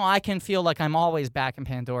 And now I can feel like I'm always back in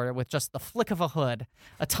Pandora with just the flick of a hood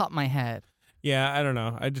atop my head. Yeah, I don't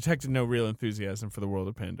know. I detected no real enthusiasm for the world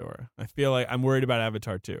of Pandora. I feel like I'm worried about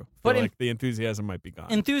Avatar too. I feel like the enthusiasm might be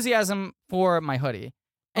gone. Enthusiasm for my hoodie.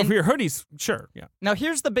 And for your hoodies, sure, yeah. Now,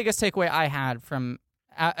 here's the biggest takeaway I had from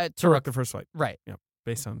Toruk, the first flight. Right. Yeah,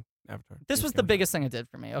 based on Avatar. This was the biggest thing it did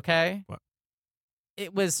for me, okay? What?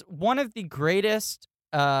 It was one of the greatest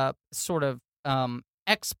sort of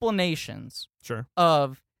explanations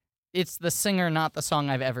of it's the singer, not the song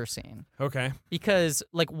I've ever seen. Okay. Because,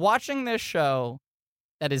 like, watching this show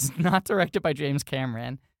that is not directed by James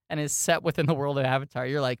Cameron and is set within the world of Avatar,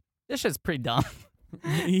 you're like, this shit's pretty dumb.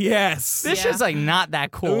 Yes. This shit's like not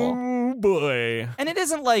that cool. Oh boy. And it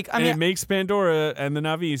isn't like it makes Pandora and the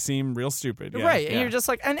Na'vi seem real stupid. Yeah, right. Yeah. And you're just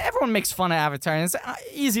like, and everyone makes fun of Avatar, and it's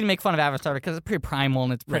easy to make fun of Avatar because it's pretty primal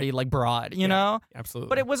and it's pretty like broad, you know? Absolutely.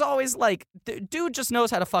 But it was always like, dude just knows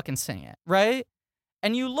how to fucking sing it, right?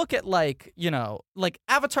 And you look at like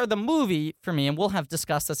Avatar the movie for me, and we'll have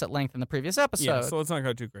discussed this at length in the previous episode. Yeah, so let's not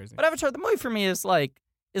go too crazy. But Avatar the movie for me is like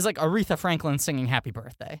Aretha Franklin singing Happy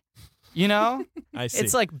Birthday. You know? I see.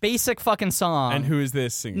 It's like basic fucking song. And who is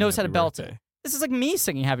this singing? Knows how to belt birthday? it. This is like me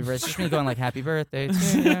singing Happy Birthday. It's just me going like Happy Birthday to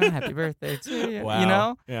you, Happy Birthday to you. Wow. You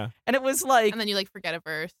know? Yeah. And it was like, and then you like forget a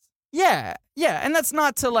verse. Yeah, and that's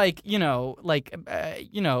not to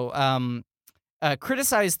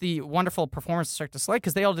criticize the wonderful performance of Cirque du Soleil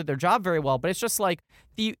because they all did their job very well. But it's just like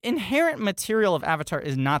the inherent material of Avatar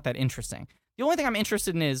is not that interesting. The only thing I'm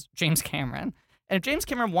interested in is James Cameron. And if James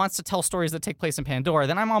Cameron wants to tell stories that take place in Pandora,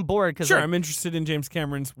 then I'm on board. Sure, I'm interested in James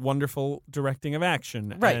Cameron's wonderful directing of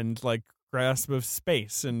action and like grasp of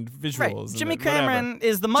space and visuals. Right. And Jimmy Cameron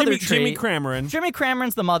is the mother tree. Jimmy Cameron. Jimmy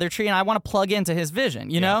Cameron's the mother tree, and I want to plug into his vision,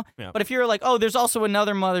 you know? Yeah. But if you're like, oh, there's also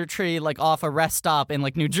another mother tree like off a rest stop in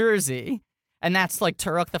like New Jersey, and that's like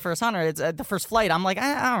Toruk the First Hunter, it's the first flight, I'm like,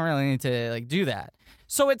 I don't really need to like do that.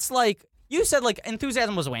 So it's like, you said like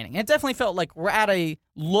enthusiasm was waning. It definitely felt like we're at a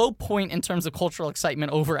low point in terms of cultural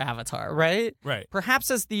excitement over Avatar, right? Right. Perhaps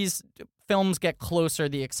as these films get closer,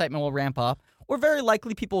 the excitement will ramp up, or very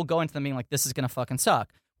likely people will go into them being like, this is going to fucking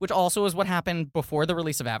suck, which also is what happened before the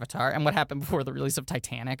release of Avatar and what happened before the release of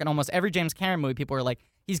Titanic. And almost every James Cameron movie, people were like,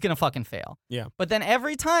 he's going to fucking fail. Yeah. But then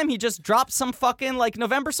every time he just drops some fucking like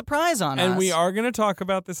November surprise on us. And we are going to talk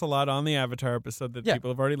about this a lot on the Avatar episode that people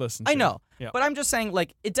have already listened to. I know. Yeah. But I'm just saying,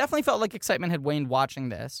 like, it definitely felt like excitement had waned watching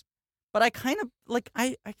this. But I kind of, like,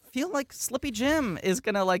 I feel like Slippy Jim is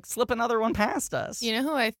going to, like, slip another one past us. You know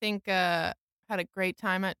who I think had a great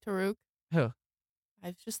time at Toruk? Who? I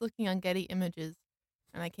was just looking on Getty Images,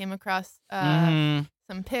 and I came across some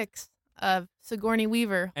pics of Sigourney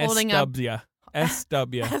Weaver holding up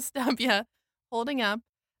SW holding up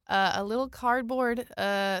a little cardboard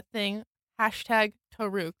thing,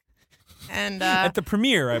 #Toruk. And at the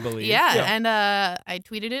premiere, I believe. Yeah. And I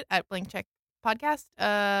tweeted it at Blank Check Podcast.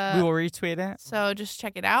 We will retweet it. So just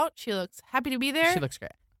check it out. She looks happy to be there. She looks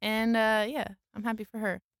great. And I'm happy for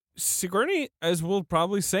her. Sigourney, as we'll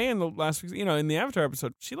probably say in the last week, in the Avatar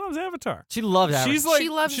episode, she loves Avatar. She loves Avatar. She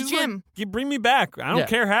loves Jim. Like, you bring me back. I don't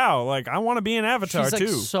care how. Like, I want to be in Avatar too.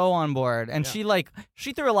 She's so on board, and she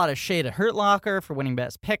threw a lot of shade at Hurt Locker for winning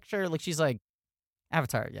Best Picture. Like, she's like,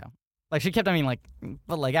 Avatar, yeah. Like, she kept on being like,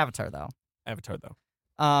 but like Avatar though.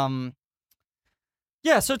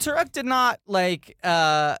 Yeah. So Toruk did not like.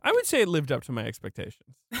 I would say it lived up to my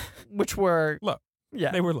expectations, which were low.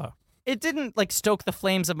 Yeah, they were low. It didn't like stoke the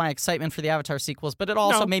flames of my excitement for the Avatar sequels, but it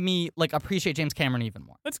also made me like appreciate James Cameron even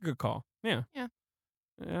more. That's a good call. Yeah.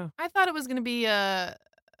 I thought it was going to be I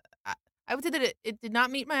would say that it did not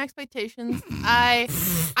meet my expectations.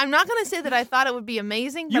 I'm not going to say that I thought it would be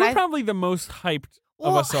amazing. But you were probably the most hyped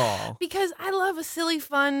of us all, because I love a silly,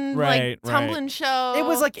 fun, tumbling show. It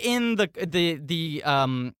was like in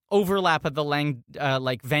the overlap of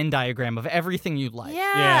the Venn diagram of everything you like.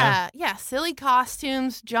 Yeah. Silly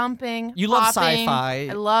costumes, jumping. You popping. Love sci-fi.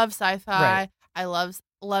 I love sci-fi. Right. I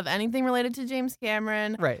love anything related to James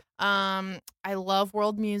Cameron. Right. I love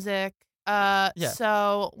world music.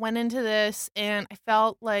 So went into this and I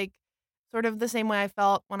felt like sort of the same way I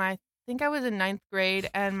felt when I think I was in 9th grade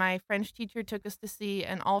and my French teacher took us to see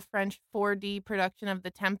an all-French 4D production of The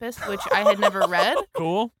Tempest, which I had never read.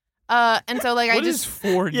 Cool. And so like what is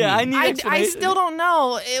 4D? Yeah, I still don't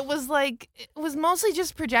know. It was mostly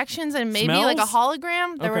just projections and maybe smells? like a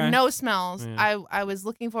hologram. There were no smells. Yeah. I was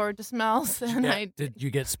looking forward to smells, and did you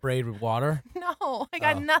get sprayed with water? No, I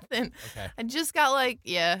got nothing. Okay. I just got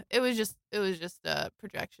it was just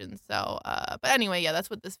projection. So but anyway, that's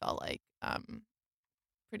what this felt like.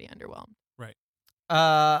 Pretty underwhelmed. Right.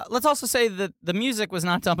 Let's also say that the music was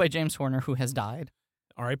not done by James Horner, who has died.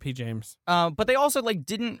 R.I.P. James. But they also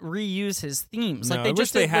didn't reuse his themes. No, like they I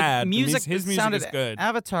just wish they did, had. Music. His music sounded is good.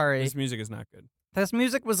 Avatar-y. His music is not good. This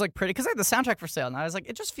music was pretty because I had the soundtrack for sale, and I was like,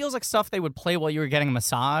 it just feels like stuff they would play while you were getting a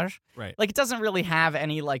massage. Right. Like it doesn't really have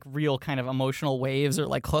any real kind of emotional waves or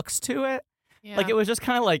hooks to it. Yeah. Like it was just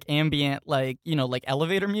kind of ambient,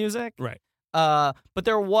 elevator music. Right. But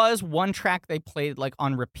there was one track they played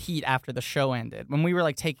on repeat after the show ended when we were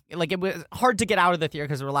it was hard to get out of the theater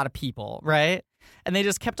because there were a lot of people, right? And they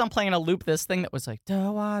just kept on playing a loop this thing that was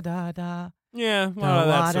da wa da da. Yeah, da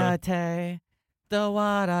wa da te, da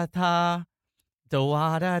wa da ta, da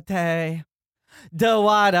wa da te, da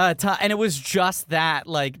wa da ta, and it was just that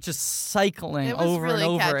just cycling over really and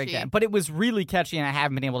over catchy. again. But it was really catchy, and I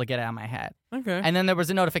haven't been able to get it out of my head. Okay. And then there was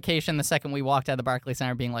a notification the second we walked out of the Barclays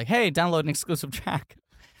Center being like, hey, download an exclusive track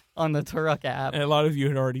on the Toruk app. And a lot of you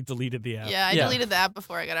had already deleted the app. Yeah, I deleted the app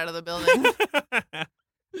before I got out of the building.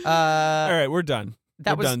 All right, we're done.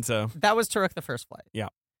 That was Toruk the First Flight. Yeah.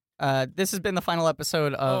 This has been the final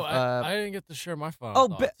episode of... I didn't get to share my final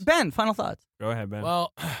thoughts. Ben, final thoughts. Go ahead, Ben.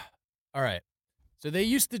 Well, all right. So they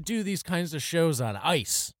used to do these kinds of shows on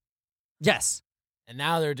ice. Yes. And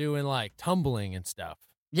now they're doing tumbling and stuff.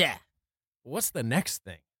 Yeah. What's the next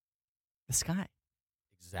thing? The sky.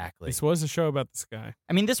 Exactly. This was a show about the sky.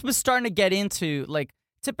 I mean, this was starting to get into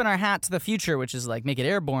tipping our hat to the future, which is make it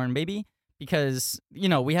airborne, baby. Because,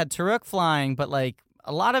 we had Toruk flying, but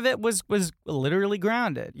a lot of it was literally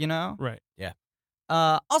grounded, Right. Yeah.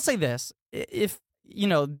 I'll say this. If,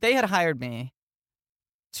 they had hired me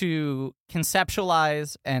to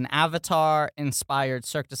conceptualize an Avatar-inspired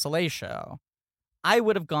Cirque du Soleil show, I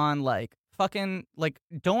would have gone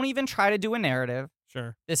don't even try to do a narrative.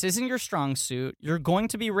 Sure. This isn't your strong suit. You're going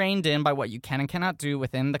to be reined in by what you can and cannot do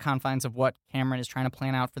within the confines of what Cameron is trying to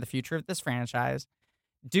plan out for the future of this franchise.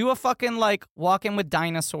 Do a fucking walk in with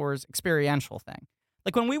dinosaurs experiential thing.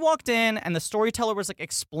 When we walked in and the storyteller was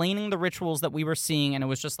explaining the rituals that we were seeing and it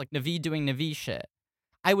was just Na'vi doing Na'vi shit.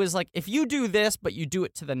 I was if you do this, but you do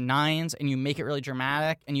it to the nines and you make it really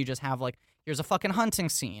dramatic and you just have here's a fucking hunting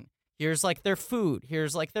scene. Here's their food.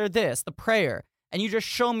 Here's their this, the prayer. And you just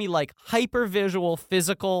show me hyper visual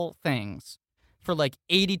physical things for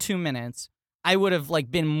 82 minutes. I would have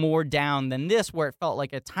been more down than this, where it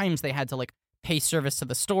felt at times they had to pay service to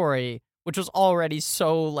the story, which was already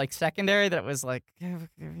so secondary that it was move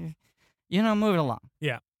it along.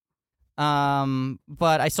 Yeah.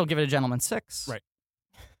 But I still give it a gentleman's 6. Right.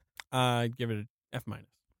 I'd give it an F-.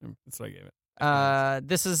 That's what I gave it.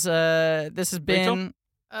 This has been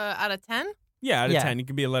out of 10? Yeah, out of 10. You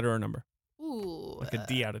can be a letter or a number. Ooh. Ooh. Like a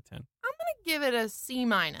D out of 10. I'm gonna give it a C-.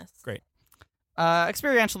 Great.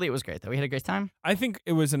 Experientially, it was great, though. We had a great time. I think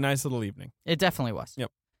it was a nice little evening. It definitely was.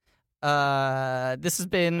 Yep. This has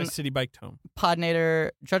been I city biked home.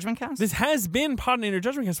 Podnator Judgment Cast? This has been Podnator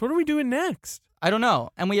Judgment Cast. What are we doing next? I don't know.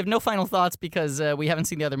 And we have no final thoughts because we haven't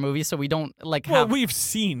seen the other movie, so we don't have... Well, we've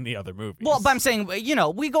seen the other movies. Well, but I'm saying,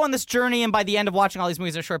 we go on this journey, and by the end of watching all these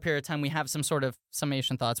movies in a short period of time, we have some sort of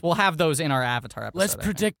summation thoughts. We'll have those in our Avatar episode. Let's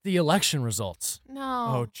predict the election results. No.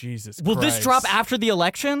 Oh, Jesus Will Christ. this drop after the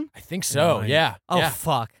election? I think so, yeah. Oh, yeah.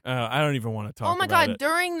 fuck. I don't even want to talk Oh my about God, it.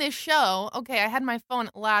 during this show, okay, I had my phone,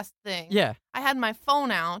 last thing. Yeah. I had my phone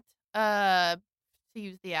out to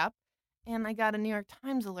use the app, and I got a New York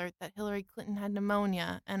Times alert that Hillary Clinton had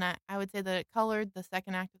pneumonia, and I would say that it colored the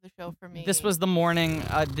second act of the show for me. This was the morning,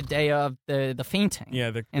 the day of the fainting.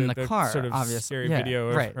 Yeah, in the car, sort of obviously. scary Yeah, video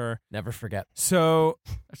of right. her. Never forget. So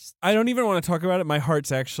I don't even want to talk about it. My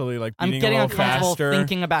heart's actually like beating I'm getting a little uncomfortable faster.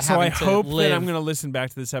 thinking about so I having to hope live. that I'm going to listen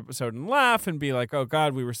back to this episode and laugh and be like, oh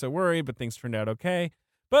God, we were so worried, but things turned out okay.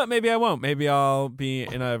 But maybe I won't. Maybe I'll be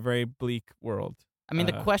in a very bleak world. I mean,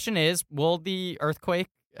 the question is, will the earthquake,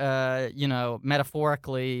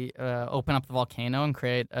 metaphorically open up the volcano and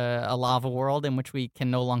create a lava world in which we can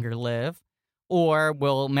no longer live? Or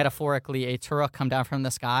will, metaphorically, a Toruk come down from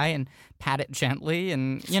the sky and pat it gently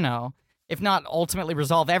and, if not ultimately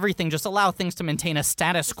resolve everything, just allow things to maintain a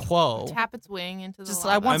status quo? Tap its wing into the Just,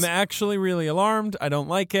 lava. I'm actually really alarmed. I don't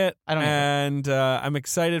like it. I don't And I'm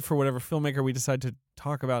excited for whatever filmmaker we decide to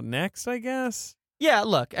talk about next, I guess. Yeah,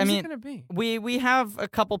 look, I Who's it mean, gonna be? we have a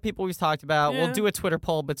couple people we've talked about. Yeah. We'll do a Twitter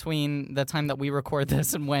poll between the time that we record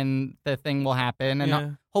this and when the thing will happen. And Yeah.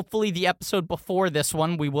 hopefully the episode before this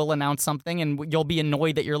one, we will announce something, and you'll be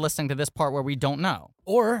annoyed that you're listening to this part where we don't know.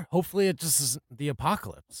 Or hopefully it just is the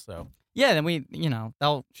apocalypse. So Yeah, then we,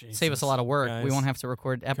 that'll save us a lot of work. guys. We won't have to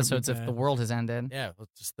record episodes if bad. the world has ended. yeah,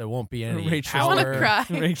 there won't be any Rachel's power. I wanna cry.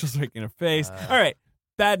 Rachel's making a face. All right.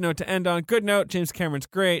 Bad note to end on. Good note. James Cameron's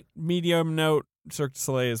great. Medium note. Cirque du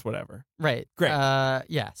Soleil is whatever. Right. Great.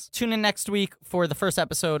 Yes. Tune in next week for the first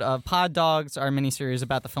episode of Pod Dogs, our miniseries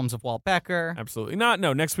about the films of Walt Becker. Absolutely not.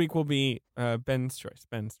 No, next week will be Ben's choice.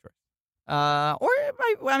 There's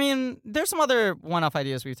some other one-off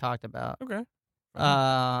ideas we've talked about. Okay.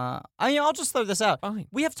 I'll just throw this out. Fine.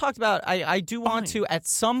 We have talked about, I do want to, at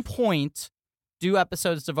some point, do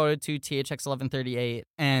episodes devoted to THX 1138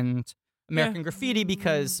 and American Graffiti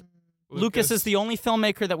because Lucas is the only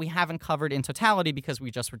filmmaker that we haven't covered in totality because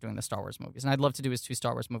we just were doing the Star Wars movies. And I'd love to do his 2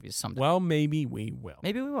 Star Wars movies someday. Well, maybe we will.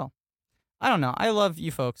 Maybe we will. I don't know. I love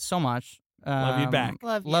you folks so much. Love you back.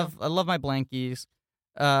 Love you. I love my blankies.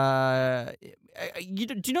 Do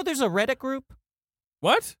you know there's a Reddit group?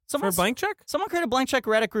 What? Someone's- For a blank check? Someone created a blank check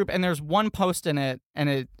Reddit group, and there's one post in it, and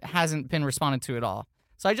it hasn't been responded to at all.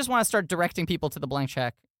 So I just want to start directing people to the blank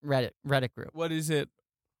check Reddit group. What is it?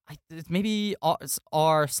 It's maybe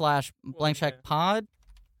r/blank check pod.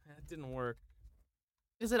 That didn't work.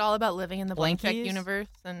 Is it all about living in the blank check Blankies? universe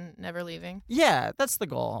and never leaving? Yeah, that's the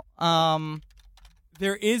goal.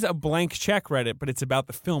 There is a blank check Reddit, but it's about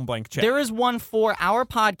the film Blank Check. There is one for our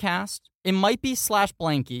podcast. It might be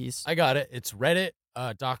 /blankies. I got it. It's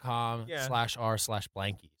reddit.com Yeah.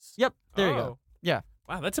 /r/blankies. Yep, there you Oh. go. Yeah.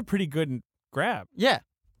 Wow, that's a pretty good grab. Yeah.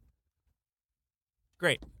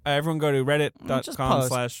 Great. Everyone go to Just reddit.com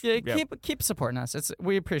post. Keep supporting us.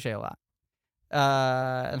 We appreciate it a lot.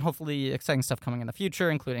 And hopefully exciting stuff coming in the future,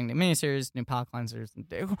 including new miniseries, new pod cleansers.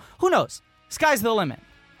 Who knows? Sky's the limit.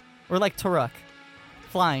 We're like Toruk,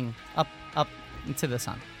 flying up into the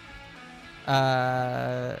sun.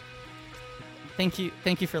 Thank you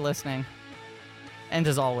for listening. And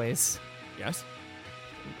as always, Yes.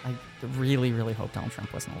 I really, really hope Donald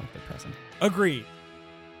Trump wasn't elected president. Agreed.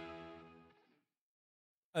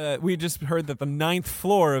 We just heard that the 9th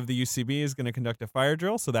floor of the UCB is going to conduct a fire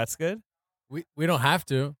drill, so that's good. We don't have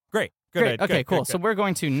to, Great. Good. Great. Ed. Okay, Good, cool. good, So good. we're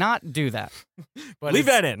going to not do that. but Leave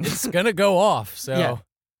that in. It's gonna go off. So Yeah.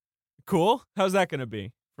 Cool. How's that going to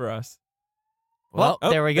be for us? Well,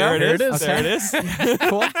 there we go. There it is. Okay. There it is.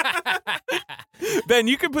 Cool. Ben,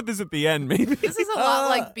 you can put this at the end, maybe. This is a lot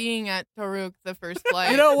like being at Toruk the first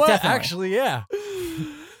flight. you know what? Definitely. Actually, yeah.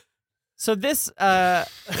 So this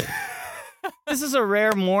this is a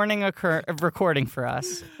rare morning recording for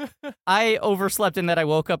us. I overslept in that I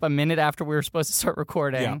woke up a minute after we were supposed to start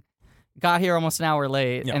recording. Yeah. Got here almost an hour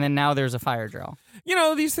late, Yeah. and then now there's a fire drill. You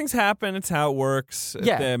know, these things happen. It's how it works at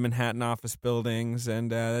Yeah. the Manhattan office buildings,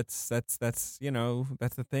 and that's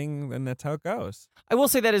the thing, and that's how it goes. I will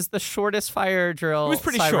say that is the shortest fire drill. It was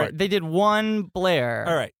pretty siren. short. They did one blare.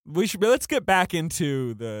 All right, let's get back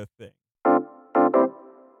into the thing.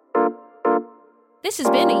 This has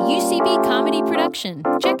been a UCB Comedy production.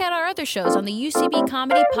 Check out our other shows on the UCB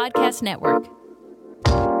Comedy Podcast Network.